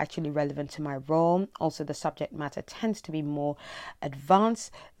that are actually relevant to my role. Also, the subject matter tends to be more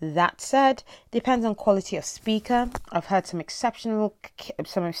advanced. That said, depends on quality of speaker. I've heard some exceptional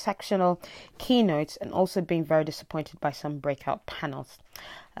keynotes and also been very disappointed by some breakout panels.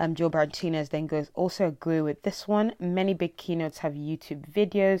 Joe Martinez then goes, also agree with this one. Many big keynotes have YouTube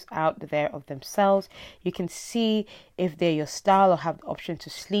videos out there of themselves. You can see if they're your style or have the option to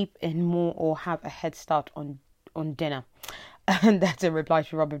sleep in more or have a head start on dinner. And that's a reply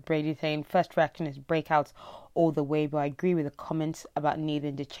to Robert Brady saying, first reaction is breakouts all the way, but I agree with the comments about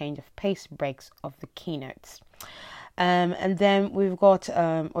needing the change of pace breaks of the keynotes. And then we've got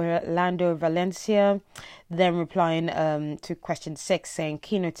Orlando Valencia then replying to question 6 saying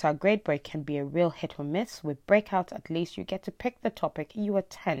keynotes are great, but it can be a real hit or miss. With breakouts, at least you get to pick the topic you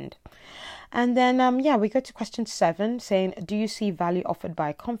attend. And then, we go to question 7 saying, do you see value offered by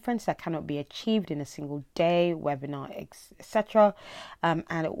a conference that cannot be achieved in a single day, webinar, etc.?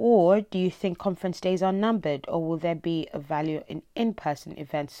 Or do you think conference days are numbered, or will there be a value in in-person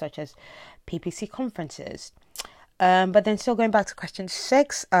events such as PPC conferences? But then still going back to question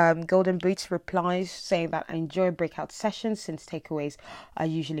 6, Golden Boots replies saying that I enjoy breakout sessions since takeaways are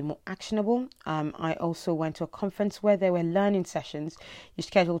usually more actionable. I also went to a conference where there were learning sessions. You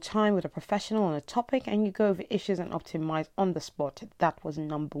schedule time with a professional on a topic and you go over issues and optimize on the spot. That was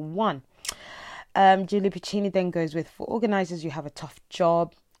number 1. Julie Piccini then goes with, for organizers, you have a tough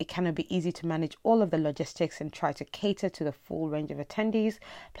job. It cannot be easy to manage all of the logistics and try to cater to the full range of attendees,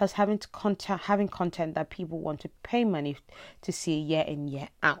 plus having content that people want to pay money to see year in, year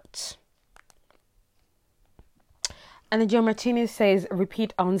out. And then Joe Martinez says,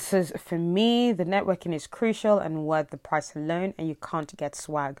 repeat answers for me. The networking is crucial and worth the price alone, and you can't get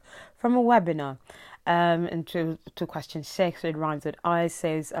swag from a webinar. And to question 6, it rhymes with I,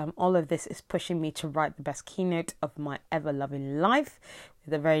 says, all of this is pushing me to write the best keynote of my ever-loving life,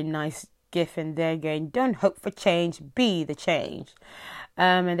 with a very nice gif in there going, don't hope for change, be the change.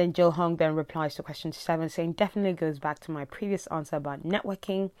 And then Jill Hong then replies to question 7 saying, definitely goes back to my previous answer about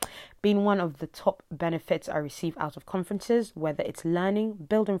networking being one of the top benefits I receive out of conferences, whether it's learning,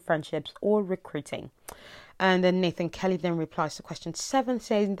 building friendships, or recruiting. And then Nathan Kelly then replies to question 7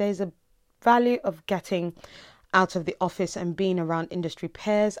 saying, there's a value of getting out of the office and being around industry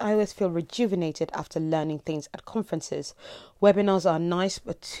peers. I always feel rejuvenated after learning things at conferences. Webinars are nice,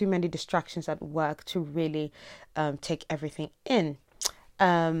 but too many distractions at work to really take everything in.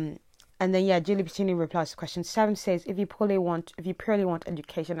 And then, Julie Piccini replies to question 7 says, if you purely want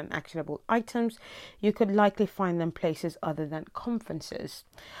education and actionable items, you could likely find them places other than conferences.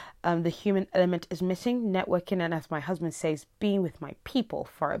 The human element is missing, networking, and as my husband says, being with my people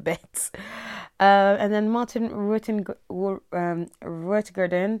for a bit. And then Martin Rutgerden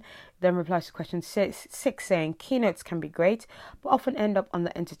then replies to question 6 saying, keynotes can be great, but often end up on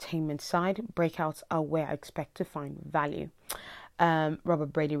the entertainment side. Breakouts are where I expect to find value.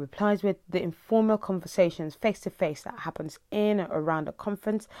 Robert Brady replies with, the informal conversations face-to-face that happens in or around a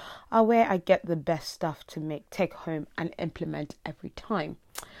conference are where I get the best stuff to take home and implement every time.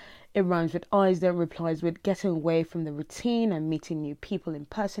 It rhymes with eyes then replies with, getting away from the routine and meeting new people in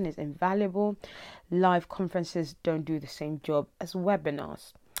person is invaluable. Live conferences don't do the same job as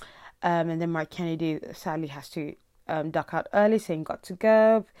webinars. And then Mark Kennedy sadly has to duck out early, saying got to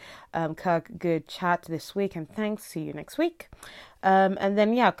go. Kirk, good chat this week and thanks. See you next week. And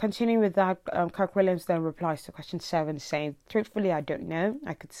then, continuing with that, Kirk Williams then replies to question 7 saying, truthfully, I don't know.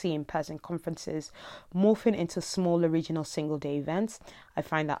 I could see in-person conferences morphing into smaller regional single-day events. I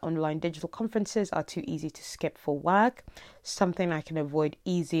find that online digital conferences are too easy to skip for work, something I can avoid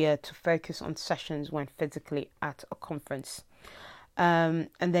easier to focus on sessions when physically at a conference. And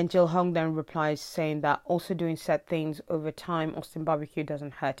then Jill Hong then replies saying that also doing set things over time, Austin Barbecue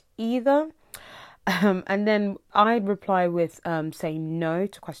doesn't hurt either. And then I reply with saying no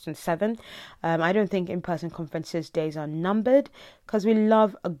to question 7. I don't think in-person conferences days are numbered because we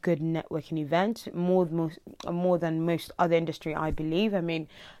love a good networking event more than most other industry, I believe. I mean,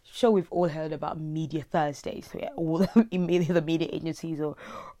 sure, we've all heard about Media Thursdays, where all the media agencies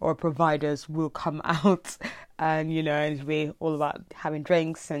or providers will come out and, and we're all about having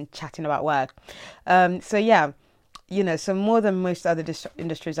drinks and chatting about work. so more than most other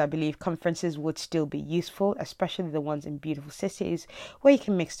industries, I believe conferences would still be useful, especially the ones in beautiful cities where you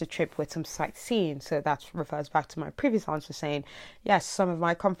can mix the trip with some sightseeing. So that refers back to my previous answer saying, yes, some of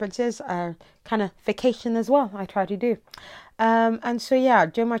my conferences are kind of vacation as well. I try to do. And so, yeah,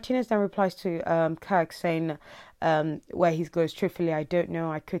 Joe Martinez then replies to Kirk saying, where he goes, truthfully, I don't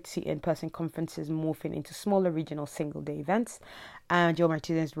know. I could see in-person conferences morphing into smaller regional single-day events. And Joe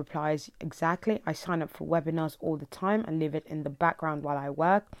Martinez replies, exactly. I sign up for webinars all the time and leave it in the background while I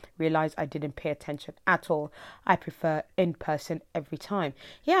work. Realize I didn't pay attention at all. I prefer in-person every time.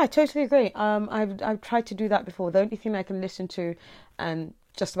 Yeah, I totally agree. I've tried to do that before. The only thing I can listen to and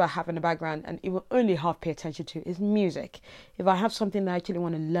just about have in the background and it will only half pay attention to is music. If I have something that I actually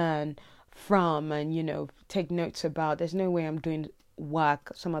want to learn from and take notes about, there's no way I'm doing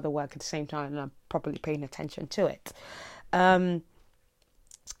some other work at the same time and I'm properly paying attention to it.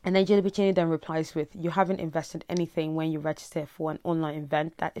 And then Julie Bicini then replies with, you haven't invested anything when you register for an online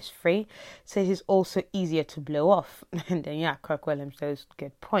event that is free, so it is also easier to blow off. And then Kirk Williams says,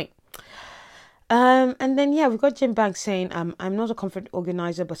 good point. And then we've got Jim Banks saying, I'm not a conference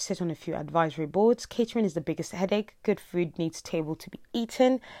organizer but sit on a few advisory boards. Catering is the biggest headache. Good food needs table to be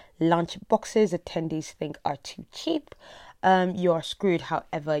eaten. Lunch boxes attendees think are too cheap. You are screwed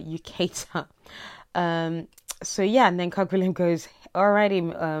however you cater. And then Kirk Williams goes, alrighty,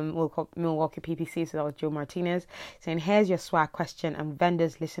 Milwaukee PPC, so that was Joe Martinez, saying, here's your swag question and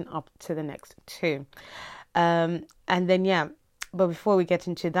vendors listen up to the next two. But before we get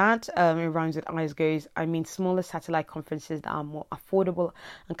into that, it rhymes with eyes goes, I mean, smaller satellite conferences that are more affordable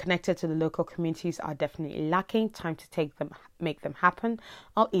and connected to the local communities are definitely lacking. Time to make them happen.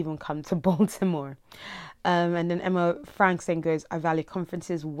 I'll even come to Baltimore. And then Emma Franks then goes, I value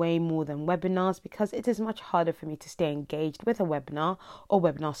conferences way more than webinars because it is much harder for me to stay engaged with a webinar or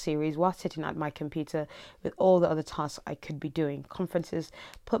webinar series while sitting at my computer with all the other tasks I could be doing. Conferences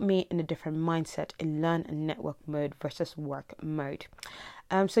put me in a different mindset in learn and network mode versus work mode.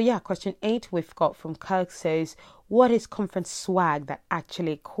 Question 8 we've got from Kirk says, what is conference swag that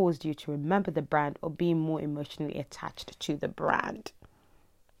actually caused you to remember the brand or be more emotionally attached to the brand?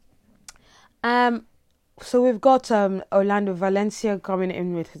 So we've got Orlando Valencia coming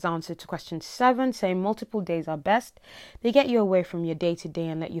in with his answer to question 7, saying multiple days are best. They get you away from your day-to-day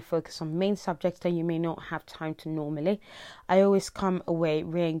and let you focus on main subjects that you may not have time to normally. I always come away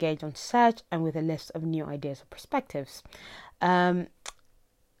re-engaged on search and with a list of new ideas or perspectives. And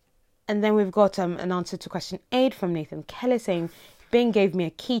then we've got an answer to question 8 from Nathan Keller saying, Bing gave me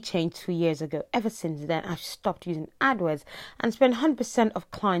a keychain 2 years ago. Ever since then, I've stopped using AdWords and spend 100%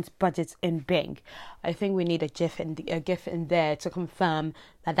 of clients' budgets in Bing. I think we need a GIF in there to confirm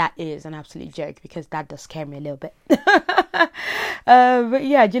that is an absolute joke because that does scare me a little bit.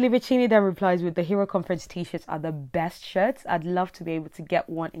 Julie Bicini then replies with the Hero Conference t-shirts are the best shirts. I'd love to be able to get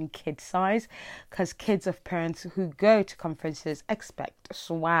one in kid size because kids of parents who go to conferences expect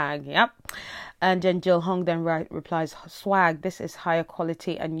swag. Yep. And then Jill Hong then replies, swag, this is higher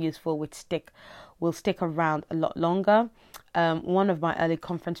quality and useful will stick around a lot longer. One of my early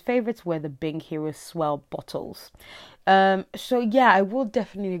conference favorites were the Bing Hero Swell bottles. I will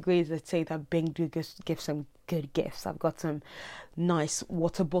definitely agree to say that Bing do give some good gifts. I've got some nice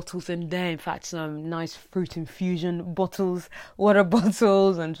water bottles in there. In fact, some nice fruit infusion water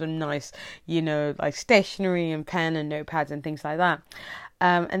bottles, and some nice, like stationery and pen and notepads and things like that.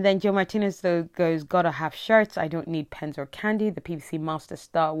 And then Joe Martinez though goes, gotta have shirts. I don't need pens or candy. The PPC Master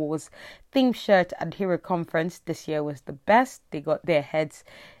Star Wars theme shirt at Hero Conference this year was the best. They got their heads.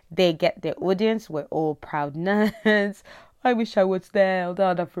 They get their audience. We're all proud nerds. I wish I was there, although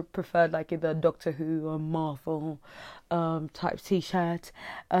I'd have preferred like either Doctor Who or Marvel type t-shirt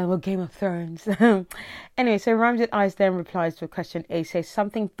or Game of Thrones. Anyway, so Rhymes with Eyes then replies to question A, says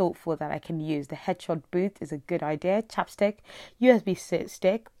something thoughtful that I can use. The headshot boot is a good idea. Chapstick, USB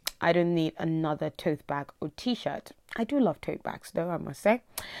stick. I don't need another tote bag or t-shirt. I do love tote bags though, I must say.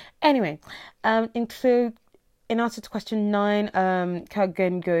 Anyway, in answer to question 9,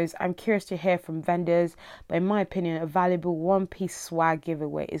 Kagan goes, I'm curious to hear from vendors, but in my opinion, a valuable one-piece swag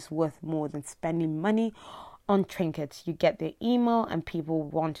giveaway is worth more than spending money on trinkets. You get their email and people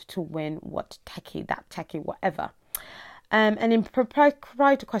want to win whatever. And in prior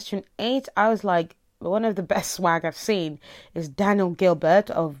to question 8, I was like, one of the best swag I've seen is Daniel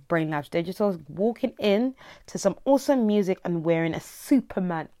Gilbert of Brain Labs Digital walking in to some awesome music and wearing a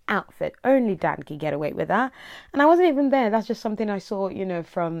Superman outfit. Only Dan can get away with that. And I wasn't even there. That's just something I saw,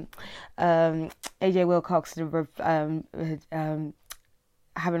 from AJ Wilcox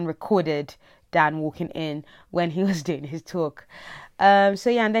having recorded Dan walking in when he was doing his talk. So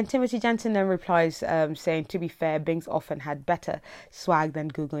yeah, and then Timothy Jensen then replies saying, to be fair, Bing's often had better swag than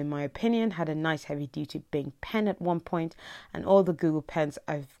Google in my opinion. Had a nice heavy duty Bing pen at one point, and all the Google pens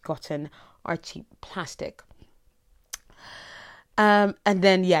I've gotten are cheap plastic. And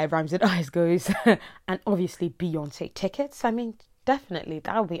then yeah, it rhymes with eyes goes, and obviously Beyonce tickets. I mean, definitely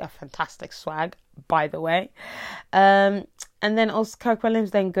that would be a fantastic swag, by the way. And then also Kirk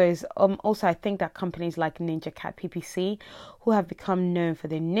Williams then goes, also I think that companies like Ninja Cat PPC, who have become known for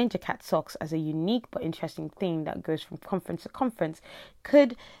their Ninja Cat socks as a unique but interesting thing that goes from conference to conference,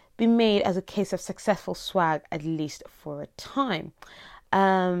 could be made as a case of successful swag, at least for a time.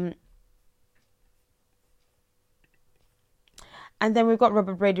 And then we've got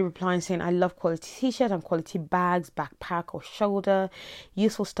Robert Brady replying saying, I love quality t-shirt and quality bags, backpack or shoulder.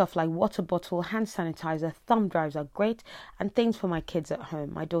 Useful stuff like water bottle, hand sanitizer, thumb drives are great, and things for my kids at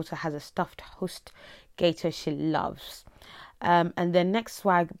home. My daughter has a stuffed host gator she loves. And then next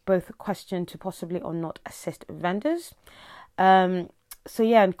swag, both question to possibly or not assist vendors. So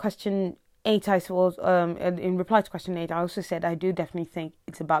yeah, in question 8, I suppose, in reply to question 8, I also said I do definitely think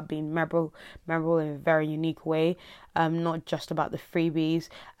it's about being memorable in a very unique way, not just about the freebies.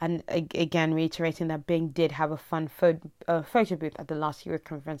 And again, reiterating that Bing did have a fun photo booth at the last Europe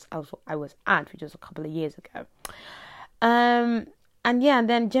conference I was at, which was a couple of years ago. And yeah, and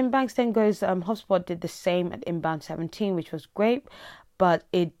then Jim Banks then goes, HubSpot did the same at Inbound 17, which was great, but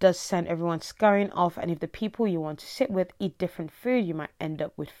it does send everyone scurrying off, and if the people you want to sit with eat different food, you might end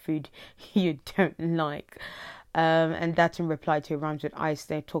up with food you don't like. And that's in reply to Rhymes with Ice.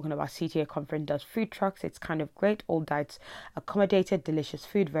 They're talking about CTA conference does food trucks. It's kind of great. All diets accommodated, delicious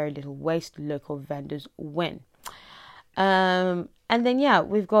food, very little waste. Local vendors win. And then yeah,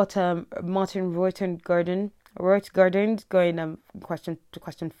 we've got Martin Reutgardens going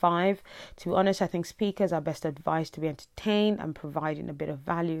question 5. To be honest, I think speakers are best advised to be entertained and providing a bit of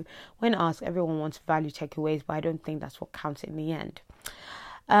value. When asked, everyone wants value takeaways, but I don't think that's what counts in the end.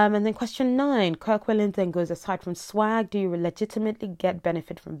 And then question 9, Kirk Williams then goes, aside from swag, do you legitimately get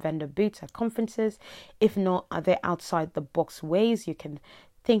benefit from vendor booths at conferences? If not, are there outside the box ways you can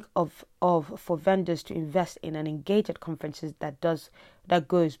think of for vendors to invest in and engage at conferences that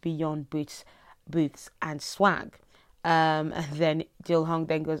goes beyond booths and swag? And then Jill Hong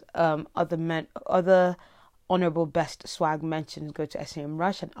then goes, other honorable best swag mentions go to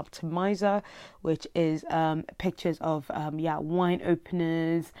SEMrush and Optimizer, which is pictures of wine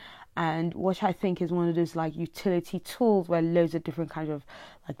openers, and which I think is one of those like utility tools where loads of different kinds of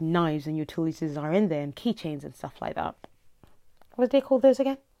like knives and utilities are in there, and keychains and stuff like that. What do they call those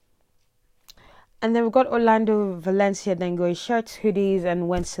again? And then we've got Orlando Valencia then going, shirts, hoodies, and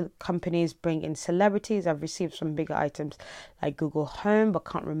when companies bring in celebrities. I've received some bigger items like Google Home, but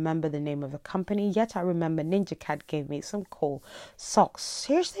can't remember the name of the company. Yet I remember Ninja Cat gave me some cool socks.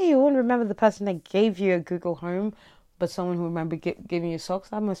 Seriously, you won't remember the person that gave you a Google Home, but someone who remember giving you socks?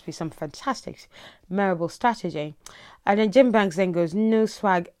 That must be some fantastic, memorable strategy. And then Jim Banks then goes, no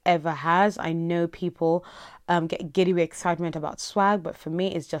swag ever has. I know people get giddy with excitement about swag, but for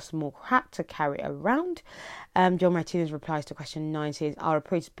me, it's just more crap to carry around. John Martinez replies to question 9, says, I'll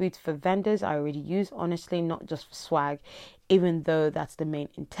approach booths for vendors I already use, honestly, not just for swag, even though that's the main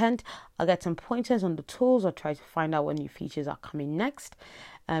intent. I'll get some pointers on the tools or try to find out what new features are coming next.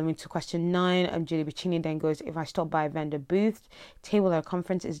 Into question 9, Julie Bicini then goes, if I stop by a vendor booth, table, or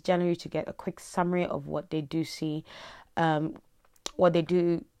conference, is generally to get a quick summary of what they do what they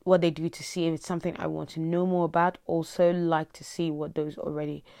do to see if it's something I want to know more about. Also like to see what those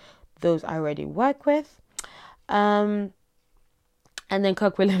I already work with. And then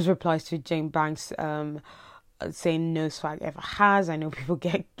Kirk Williams replies to Jane Banks saying no swag ever has. I know people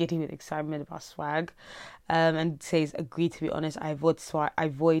get giddy with excitement about swag. And says, agree, to be honest, I avoid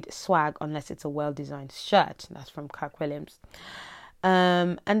swag unless it's a well-designed shirt. That's from Kirk Williams.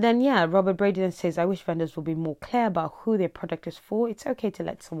 And then yeah, Robert Brady then says, I wish vendors will be more clear about who their product is for. It's okay to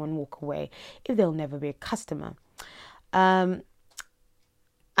let someone walk away if they'll never be a customer. And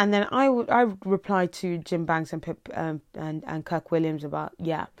then I replied to Jim Banks and Kirk Williams about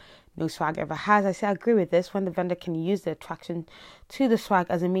no swag ever has. I say I agree with this. When the vendor can use the attraction to the swag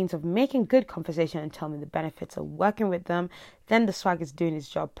as a means of making good conversation and tell me the benefits of working with them, then the swag is doing its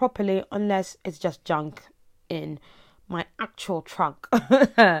job properly, unless it's just junk in my actual trunk.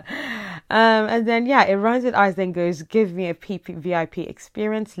 And then it rhymes with eyes then goes, give me a VIP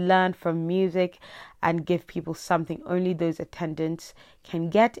experience, learn from music, and give people something only those attendants can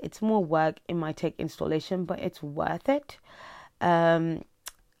get. It's more work, it might take installation, but it's worth it. And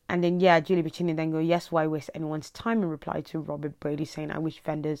And then, yeah, Julie Bicini then go, yes, why waste anyone's time, in reply to Robert Brady, saying, I wish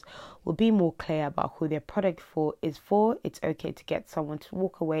vendors will be more clear about who their product is for. It's okay to get someone to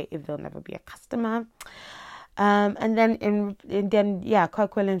walk away if they'll never be a customer. And then,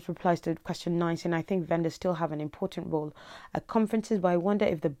 Kirk Williams replies to question 9, saying, I think vendors still have an important role at conferences, but I wonder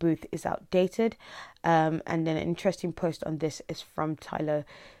if the booth is outdated. And then an interesting post on this is from Tyler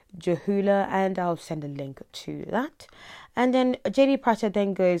Jahula, and I'll send a link to that. And then JD Prater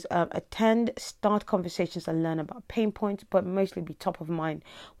then goes, attend, start conversations and learn about pain points, but mostly be top of mind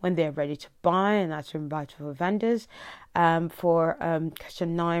when they're ready to buy, and that's invited for vendors. For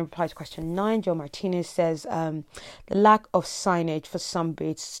question 9, reply to question 9, Joe Martinez says, the lack of signage for some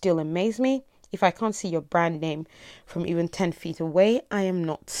booths still amazes me. If I can't see your brand name from even 10 feet away, I am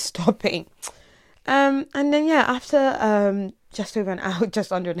not stopping. And then, after just over an hour,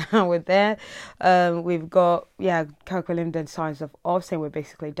 just under an hour there, we've got, Kirk Williams then signs off saying we're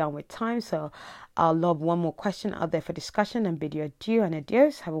basically done with time. So I'll lob one more question out there for discussion and bid you adieu and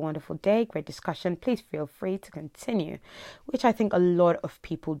adios. Have a wonderful day. Great discussion. Please feel free to continue, which I think a lot of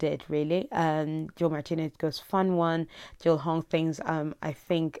people did, really. Joe Martinez goes, fun one. Jill Hong thinks, I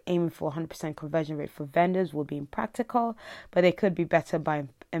think aiming for 100% conversion rate for vendors will be impractical, but they could be better by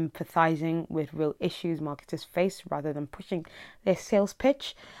empathizing with real issues marketers face rather than pushing their sales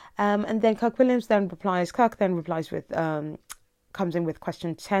pitch. And then Kirk then replies with comes in with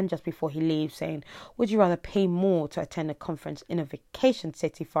question 10 just before he leaves, saying, would you rather pay more to attend a conference in a vacation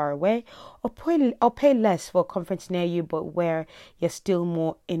city far away, or pay less for a conference near you but where you're still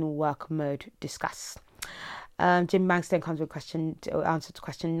more in work mode? Discuss. Jim Banks then comes with answer to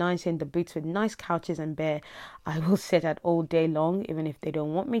question 9, saying, the booths with nice couches and beer I will sit at all day long, even if they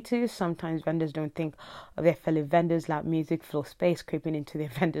don't want me to. Sometimes vendors don't think of their fellow vendors, loud music, floor space creeping into their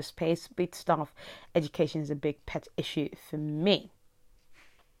vendor space. Booth staff education is a big pet issue for me.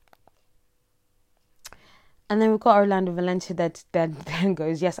 And then we've got Orlando Valencia that then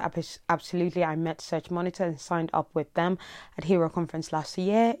goes, yes, absolutely. I met Search Monitor and signed up with them at Hero Conference last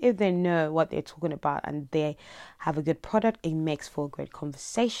year. If they know what they're talking about and they have a good product, it makes for a great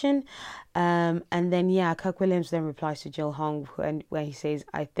conversation. And then, Kirk Williams then replies to Jill Hong where he says,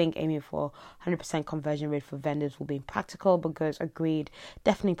 I think aiming for 100% conversion rate for vendors will be impractical, but goes, agreed,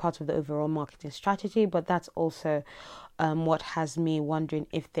 definitely part of the overall marketing strategy, but that's also what has me wondering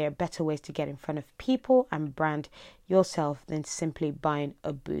if there are better ways to get in front of people and brand yourself than simply buying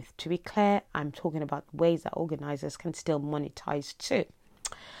a booth. To be clear, I'm talking about ways that organizers can still monetize too.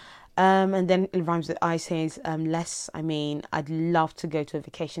 And then it rhymes with I says, less. I mean, I'd love to go to a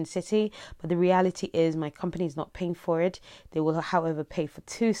vacation city, but the reality is my company is not paying for it. They will, however, pay for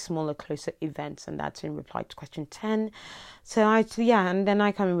 2 smaller, closer events, and that's in reply to question 10. And then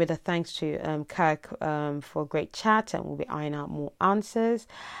I come in with a thanks to Kirk for a great chat, and we'll be ironing out more answers.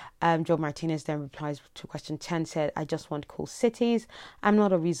 Joe Martinez then replies to question 10, said, I just want cool cities. I'm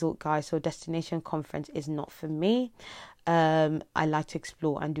not a resort guy, so destination conference is not for me. I like to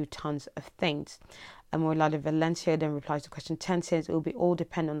explore and do tons of things. Orlando Valencia then replies to question 10, says it will be all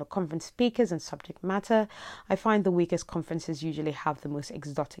depend on the conference speakers and subject matter. I find the weakest conferences usually have the most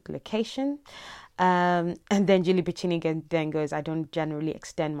exotic location. And then Julie Bicini then goes, I don't generally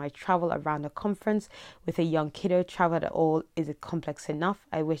extend my travel around a conference with a young kiddo. Travel at all is complex enough.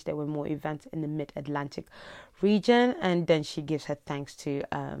 I wish there were more events in the mid-Atlantic region. And then she gives her thanks to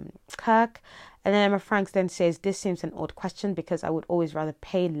Kirk. And then Emma Franks then says, this seems an odd question because I would always rather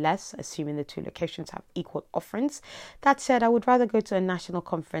pay less, assuming the 2 locations have equal offerings. That said, I would rather go to a national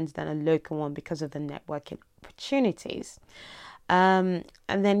conference than a local one because of the networking opportunities. And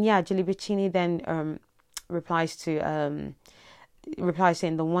then, Julie Bicini then replies saying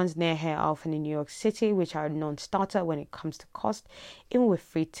the ones near here are often in New York City, which are a non-starter when it comes to cost, even with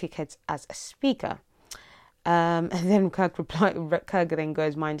free tickets as a speaker. And then Kirk then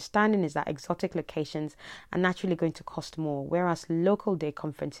goes, my understanding is that exotic locations are naturally going to cost more, whereas local day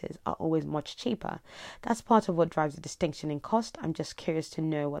conferences are always much cheaper. That's part of what drives the distinction in cost. I'm just curious to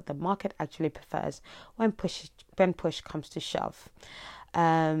know what the market actually prefers when push comes to shove.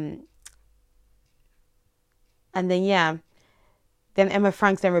 And then, Then Emma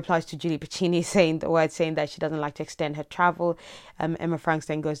Franks then replies to Julie Bicini saying that she doesn't like to extend her travel. Emma Franks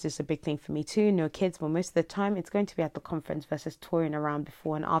then goes, this is a big thing for me too. No kids, but most of the time it's going to be at the conference versus touring around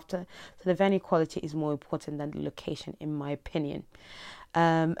before and after. So the venue quality is more important than the location, in my opinion.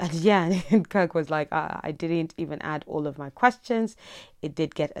 And Kirk was like, I didn't even add all of my questions. It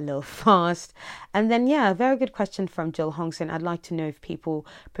did get a little fast. And then, a very good question from Jill Hongson. I'd like to know if people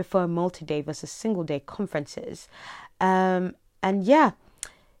prefer multi-day versus single-day conferences.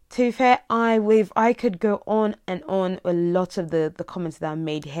 to be fair, I could go on and on a lot of the comments that are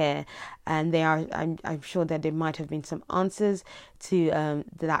made here, and I'm sure that there might have been some answers to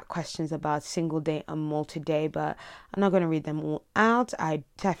that questions about single day and multi-day, but I'm not going to read them all out. I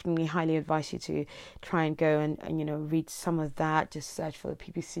definitely highly advise you to try and go and read some of that. Just search for the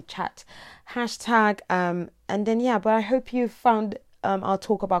PPC chat hashtag, and then but I hope you found our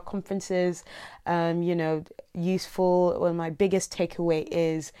talk about conferences useful. Well, my biggest takeaway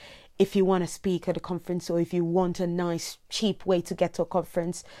is, if you want to speak at a conference, or if you want a nice cheap way to get to a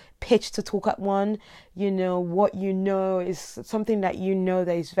conference, pitch to talk at one. What is something that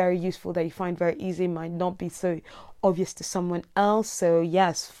that is very useful, that you find very easy, might not be so obvious to someone else. So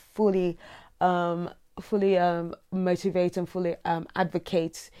yes, fully motivate and fully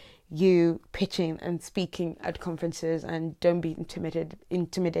advocate you pitching and speaking at conferences, and don't be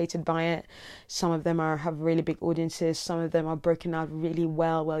intimidated by it. Some of them have really big audiences, some of them are broken out really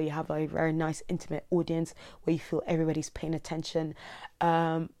well, where you have a very nice intimate audience where you feel everybody's paying attention.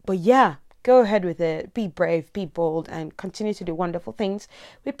 But yeah, go ahead with it, be brave, be bold, and continue to do wonderful things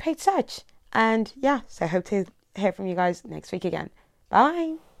with paid search. And so I hope to hear from you guys next week again.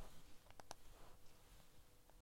 Bye.